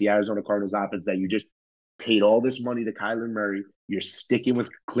 quarters against the Arizona Cardinals offense that you just paid all this money to Kyler Murray. You're sticking with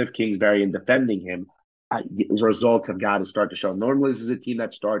Cliff Kingsbury and defending him. Results have got to start to show. Normally, this is a team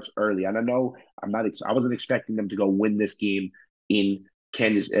that starts early, and I know I'm not. I wasn't expecting them to go win this game in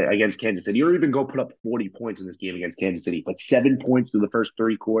Kansas against Kansas City, or even go put up 40 points in this game against Kansas City. But 7 points through the first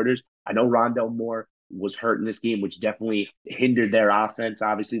 3 quarters. I know Rondell Moore was hurt in this game, which definitely hindered their offense.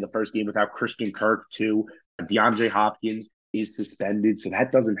 Obviously, the first game without Christian Kirk too. DeAndre Hopkins is suspended, so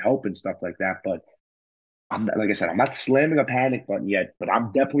that doesn't help and stuff like that. But like I said, I'm not slamming a panic button yet, but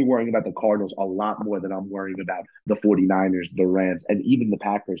I'm definitely worrying about the Cardinals a lot more than I'm worrying about the 49ers, the Rams, and even the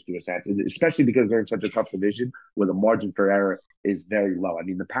Packers to a sense, especially because they're in such a tough division where the margin for error is very low. I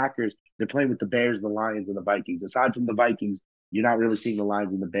mean, the Packers, they're playing with the Bears, the Lions, and the Vikings. Aside from the Vikings, you're not really seeing the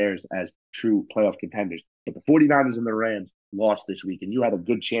Lions and the Bears as true playoff contenders. But the 49ers and the Rams lost this week, and you had a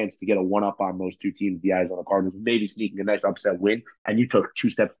good chance to get a one-up on those two teams, the Arizona Cardinals, maybe sneaking a nice upset win, and you took 2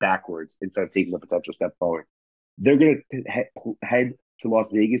 steps backwards instead of taking a potential step forward. They're going to head to Las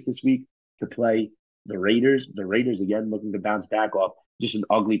Vegas this week to play the Raiders. The Raiders, again, looking to bounce back off just an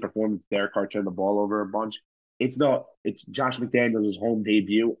ugly performance. Derek Carr turned the ball over a bunch. It's Josh McDaniels' home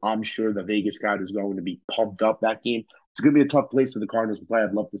debut. I'm sure the Vegas crowd is going to be pumped up that game. It's going to be a tough place for the Cardinals to play.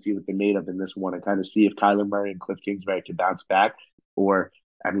 I'd love to see what they're made of in this one and kind of see if Kyler Murray and Cliff Kingsbury can bounce back. Or,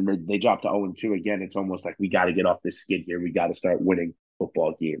 I mean, they dropped to 0-2 again. It's almost like we got to get off this skid here. We got to start winning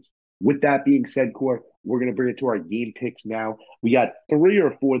football games. With that being said, Core, we're going to bring it to our game picks now. We got 3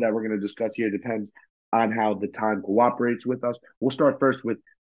 or 4 that we're going to discuss here. Depends on how the time cooperates with us. We'll start first with,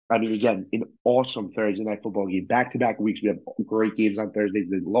 I mean, again, an awesome Thursday night football game. Back-to-back weeks, we have great games on Thursdays.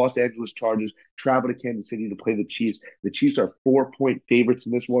 The Los Angeles Chargers travel to Kansas City to play the Chiefs. The Chiefs are 4-point favorites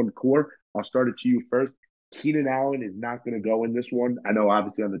in this one. Core, I'll start it to you first. Keenan Allen is not going to go in this one. I know,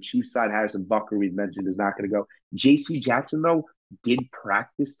 obviously, on the Chiefs side, Harrison Butker, we've mentioned, is not going to go. J.C. Jackson, though, did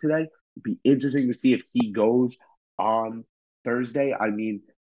practice today. It'd be interesting to see if he goes on Thursday. I mean,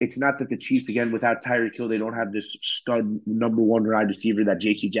 it's not that the Chiefs, again, without Tyreek Hill, they don't have this stud number one wide receiver that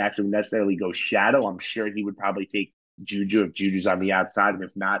J.C. Jackson would necessarily go shadow. I'm sure he would probably take Juju if Juju's on the outside, and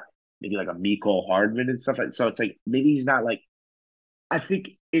if not, maybe like a Mecole Hardman and stuff like. So it's like maybe he's not like. I think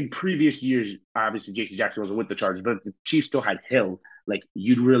in previous years, obviously J.C. Jackson wasn't with the Chargers, but if the Chiefs still had Hill, like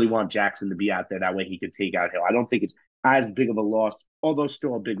you'd really want Jackson to be out there. That way he could take out Hill. I don't think it's as big of a loss, although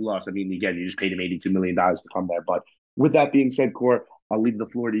still a big loss. I mean, again, you just paid him $82 million to come there. But with that being said, Core, I'll leave the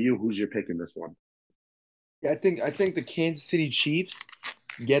floor to you. Who's your pick in this one? Yeah, I think the Kansas City Chiefs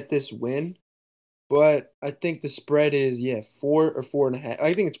get this win, but I think the spread is 4 or 4.5.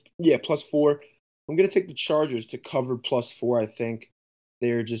 I think it's +4. I'm gonna take the Chargers to cover +4. I think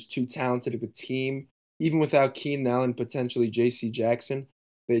they're just too talented of a team, even without Keenan Allen, potentially J.C. Jackson.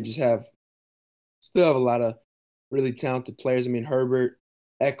 They just still have a lot of really talented players. I mean, Herbert,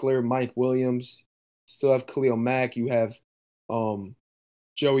 Eckler, Mike Williams. Still have Khalil Mack. You have um,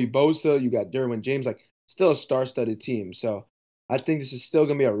 Joey Bosa. You got Derwin James. Like, still a star-studded team. So I think this is still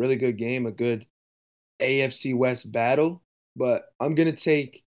gonna be a really good game, a good AFC West battle. But I'm gonna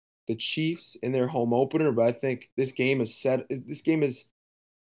take the Chiefs in their home opener. But I think this game is set. This game is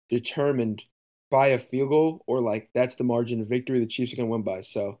determined by a field goal, or like that's the margin of victory the Chiefs are gonna win by.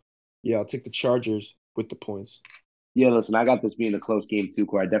 So yeah, I'll take the Chargers with the points. Yeah, listen, I got this being a close game too,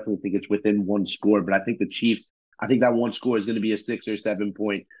 Core. I definitely think it's within one score, but I think the Chiefs, I think that one score is going to be a 6 or 7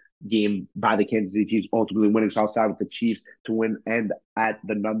 point game by the Kansas City Chiefs ultimately winning. So I'll side with the Chiefs to win and at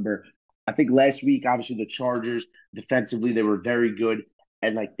the number. I think last week, obviously, the Chargers defensively, they were very good.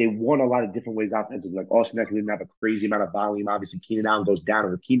 And like they won a lot of different ways offensively. Like Austin Eckler didn't have a crazy amount of volume. Obviously, Keenan Allen goes down.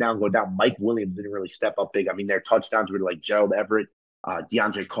 And with Keenan Allen go down, Mike Williams didn't really step up big. I mean, their touchdowns were to like Gerald Everett,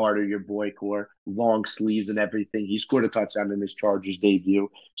 DeAndre Carter, your boy, Core, long sleeves and everything. He scored a touchdown in his Chargers debut.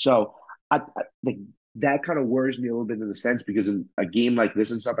 So I think that kind of worries me a little bit in the sense because in a game like this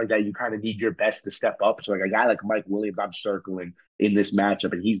and stuff like that, you kind of need your best to step up. So like a guy like Mike Williams, I'm circling in this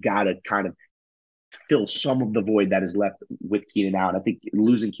matchup, and he's got to kind of fill some of the void that is left with Keenan Allen. I think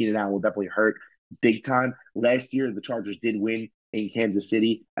losing Keenan Allen will definitely hurt big time. Last year, the Chargers did win in Kansas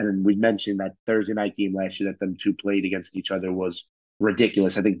City, and then we mentioned that Thursday night game last year that them two played against each other was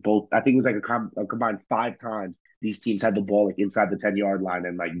ridiculous. I think it was like a combined 5 times these teams had the ball like inside the 10-yard line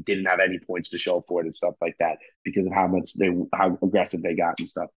and like didn't have any points to show for it and stuff like that because of how aggressive they got and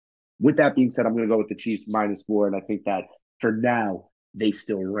stuff. With that being said, I'm going to go with the Chiefs -4, and I think that for now they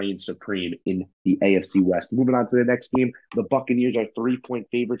still reign supreme in the AFC West. Moving on to the next game, the Buccaneers are 3-point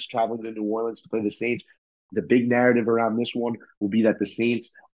favorites traveling to New Orleans to play the Saints. The big narrative around this one will be that the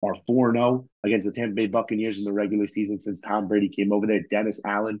Saints are 4-0 against the Tampa Bay Buccaneers in the regular season since Tom Brady came over there. Dennis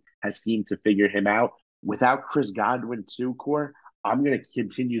Allen has seemed to figure him out. Without Chris Godwin, too, Core, I'm going to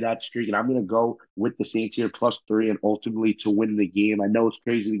continue that streak, and I'm going to go with the Saints here +3 and ultimately to win the game. I know it's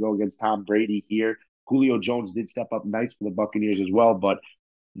crazy to go against Tom Brady here. Julio Jones did step up nice for the Buccaneers as well, but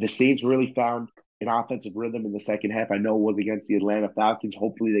the Saints really found an offensive rhythm in the second half. I know it was against the Atlanta Falcons.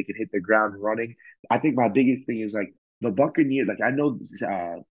 Hopefully, they could hit the ground running. I think my biggest thing is like the Buccaneers. Like I know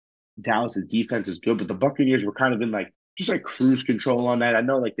Dallas's defense is good, but the Buccaneers were kind of in like just like cruise control on that. I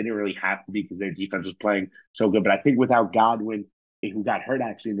know like they didn't really have to be because their defense was playing so good, but I think without Godwin, who got hurt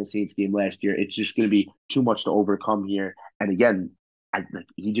actually in the Saints game last year, it's just going to be too much to overcome here. And again, like,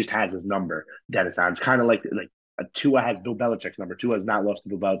 he just has his number. Dennis Allen. It's kind of like Tua has Bill Belichick's number. Tua has not lost to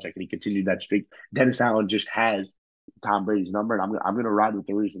Bill Belichick, and he continued that streak. Dennis Allen just has Tom Brady's number, and I'm gonna ride with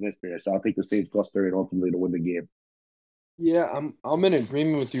the reason this year. So I'll take the Saints +3 and ultimately to win the game. Yeah, I'm in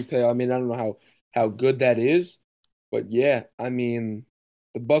agreement with you, Pay. I mean, I don't know how good that is, but yeah, I mean,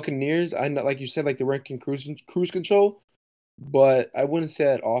 the Buccaneers, I know, like you said, like they weren't in cruise control, but I wouldn't say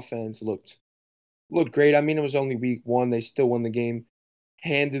that offense looked great. I mean, it was only week one. They still won the game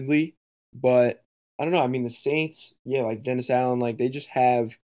handedly, but I don't know. I mean, the Saints, yeah, like Dennis Allen, like they just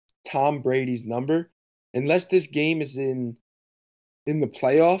have Tom Brady's number. Unless this game is in the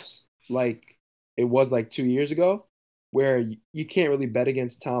playoffs, like it was like 2 years ago, where you can't really bet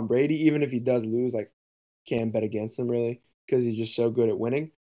against Tom Brady, even if he does lose, like can't bet against him really because he's just so good at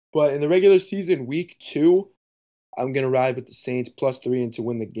winning. But in the regular season, week two, I'm gonna ride with the Saints +3 and to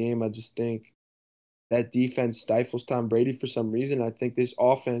win the game. I just think that defense stifles Tom Brady for some reason. I think this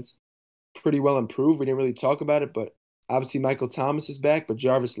offense pretty well improved. We didn't really talk about it, but obviously Michael Thomas is back, but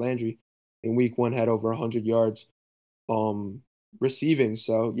Jarvis Landry in week one had over 100 yards um receiving.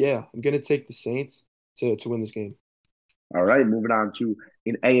 So yeah, I'm gonna take the Saints to win this game. All right, moving on to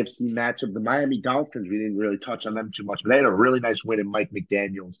an AFC matchup. The Miami Dolphins, we didn't really touch on them too much, but they had a really nice win in Mike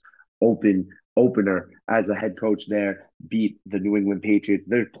McDaniel's opener as a head coach there, beat the New England Patriots.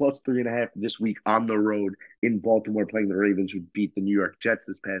 They're +3.5 this week on the road in Baltimore playing the Ravens, who beat the New York Jets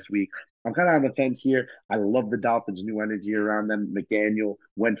this past week. I'm kind of on the fence here. I love the Dolphins' new energy around them. McDaniel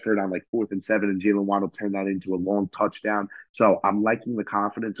went for it on like 4th and 7, and Jalen Waddle turned that into a long touchdown. So I'm liking the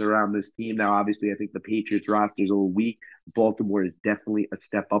confidence around this team. Now, obviously, I think the Patriots roster is a little weak. Baltimore is definitely a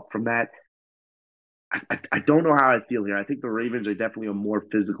step up from that. I don't know how I feel here. I think the Ravens are definitely a more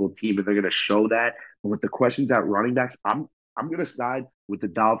physical team, and they're going to show that. But with the questions at running backs, I'm going to side with the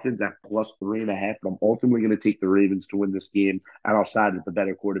Dolphins at +3.5. But I'm ultimately going to take the Ravens to win this game, and I'll side with the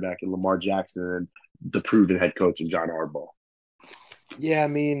better quarterback in Lamar Jackson and the proven head coach in John Harbaugh. Yeah, I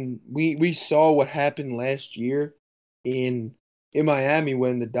mean, we saw what happened last year in in Miami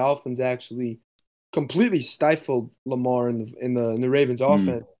when the Dolphins actually completely stifled Lamar in the Ravens Mm.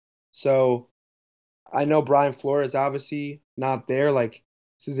 offense. So I know Brian Flores obviously not there. Like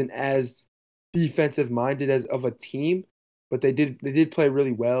this isn't as defensive minded as of a team, but they did play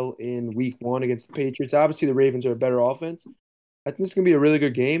really well in week one against the Patriots. Obviously, the Ravens are a better offense. I think this is gonna be a really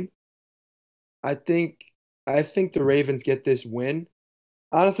good game. I think I think the Ravens get this win.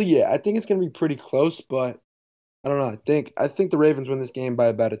 Honestly, yeah, I think it's gonna be pretty close, but I don't know. I think the Ravens win this game by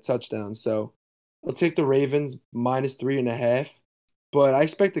about a touchdown. So I'll take the Ravens -3.5. But I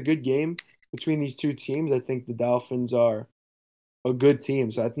expect a good game between these two teams. I think the Dolphins are a good team.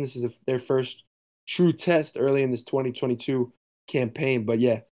 So I think this is their first true test early in this 2022 campaign. But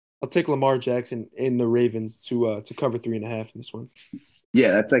yeah, I'll take Lamar Jackson and the Ravens to cover 3.5 in this one.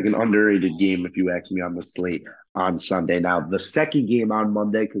 Yeah, that's like an underrated game if you ask me on the slate on Sunday. Now, the second game on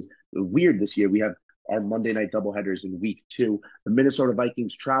Monday, because weird this year, we have our Monday night doubleheaders in week two. The Minnesota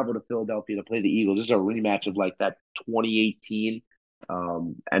Vikings travel to Philadelphia to play the Eagles. This is a rematch of like that 2018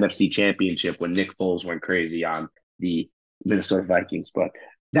 NFC Championship when Nick Foles went crazy on the Minnesota Vikings. But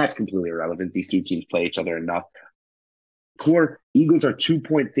that's completely irrelevant. These two teams play each other enough. Core Eagles are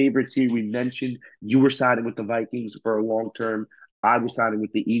 2-point favorites here. We mentioned you were siding with the Vikings for a long term. I was siding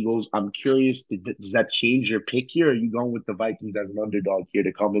with the Eagles. I'm curious, does that change your pick here? Or are you going with the Vikings as an underdog here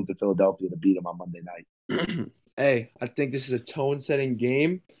to come into Philadelphia to beat them on Monday night? Hey, I think this is a tone-setting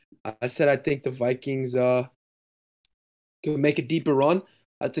game. I said I think the Vikings can make a deeper run.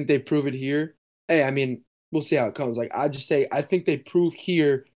 I think they prove it here. Hey, I mean, we'll see how it comes. Like I just say, I think they prove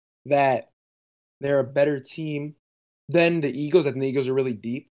here that they're a better team than the Eagles. I think the Eagles are really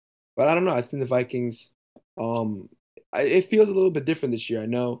deep, but I don't know. I think the Vikings. Um, it feels a little bit different this year. I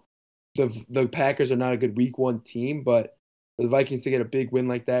know the Packers are not a good Week 1 team, but for the Vikings to get a big win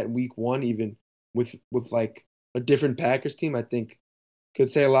like that in Week 1, even with like a different Packers team, I think could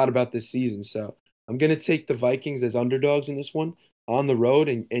say a lot about this season. So I'm gonna take the Vikings as underdogs in this one on the road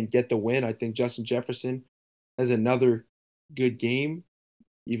and get the win. I think Justin Jefferson has another good game,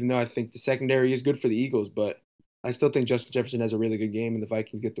 even though I think the secondary is good for the Eagles, but I still think Justin Jefferson has a really good game and the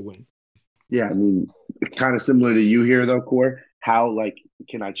Vikings get the win. Yeah, I mean, kind of similar to you here though, Core. How like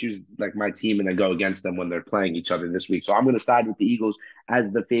can I choose like my team and then go against them when they're playing each other this week? So I'm going to side with the Eagles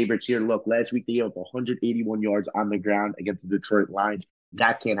as the favorites here. Look, last week they gave up 181 yards on the ground against the Detroit Lions.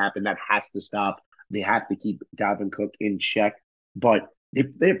 That can't happen. That has to stop. They have to keep Dalvin Cook in check. But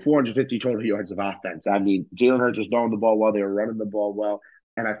they have 450 total yards of offense. I mean, Jalen Hurts was throwing the ball well. They were running the ball well,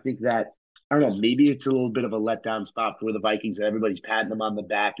 and I think that I don't know, maybe it's a little bit of a letdown spot for the Vikings and everybody's patting them on the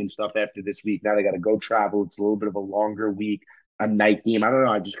back and stuff after this week. Now they got to go travel. It's a little bit of a longer week, a night game. I don't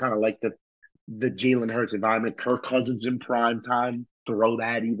know. I just kind of like the Jalen Hurts environment. Kirk Cousins in prime time. Throw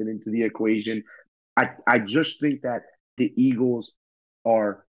that even into the equation. I just think that the Eagles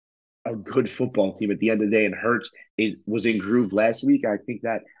are a good football team at the end of the day, and Hurts was in groove last week. I think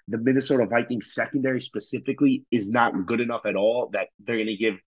that the Minnesota Vikings secondary specifically is not good enough at all that they're going to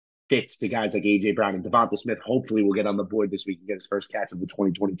give fits to guys like AJ Brown and Devonta Smith. Hopefully, will get on the board this week and get his first catch of the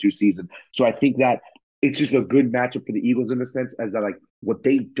 2022 season. So I think that it's just a good matchup for the Eagles in a sense, as that like what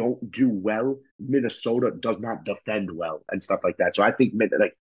they don't do well, Minnesota does not defend well and stuff like that. So I think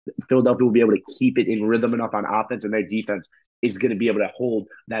like Philadelphia will be able to keep it in rhythm enough on offense, and their defense is going to be able to hold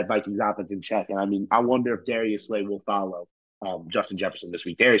that Vikings offense in check. And I mean, I wonder if Darius Slay will follow Justin Jefferson this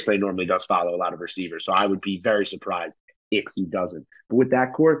week. Darius Slay normally does follow a lot of receivers, so I would be very surprised if he doesn't. But with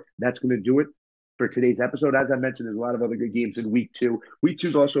that, Core, that's going to do it for today's episode. As I mentioned, there's a lot of other good games in week two. Week two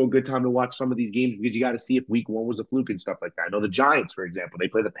is also a good time to watch some of these games because you got to see if week one was a fluke and stuff like that. I know the Giants, for example, they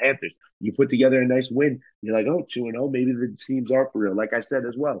play the Panthers. You put together a nice win. You're like, oh, 2-0, maybe the teams are for real. Like I said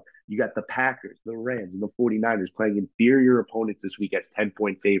as well, you got the Packers, the Rams, and the 49ers playing inferior opponents this week as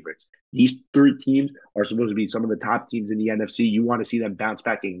 10-point favorites. These three teams are supposed to be some of the top teams in the NFC. You want to see them bounce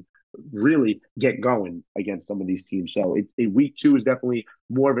back and really get going against some of these teams. So week two is definitely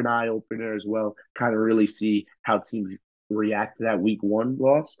more of an eye opener as well. Kind of really see how teams react to that week one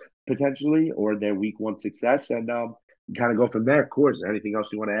loss potentially or their week one success, and kind of go from there. Of course, anything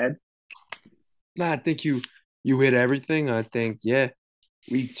else you want to add? Nah, I think you hit everything. I think yeah,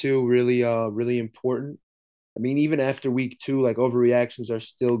 week two really really important. I mean, even after week two, like overreactions are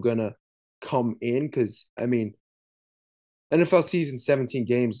still gonna come in because I mean NFL season 17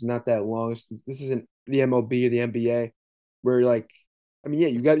 games is not that long. This isn't the MLB or the NBA where like I mean, yeah,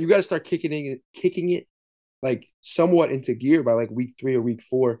 you got to start kicking it like somewhat into gear by like week 3 or week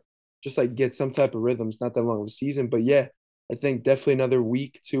 4. Just like get some type of rhythm. It's not that long of a season, but yeah, I think definitely another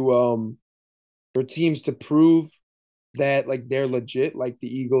week to for teams to prove that like they're legit, like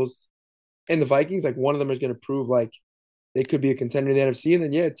the Eagles and the Vikings. Like one of them is going to prove like they could be a contender in the NFC, and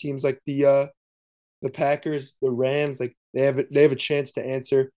then yeah, teams like the Packers, the Rams, like they have a chance to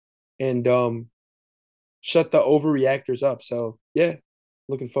answer and shut the overreactors up. So yeah,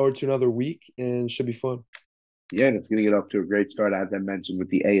 looking forward to another week and should be fun. Yeah, and it's going to get off to a great start, as I mentioned, with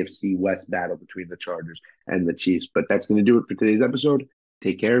the AFC West battle between the Chargers and the Chiefs. But that's going to do it for today's episode.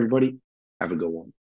 Take care, everybody. Have a good one.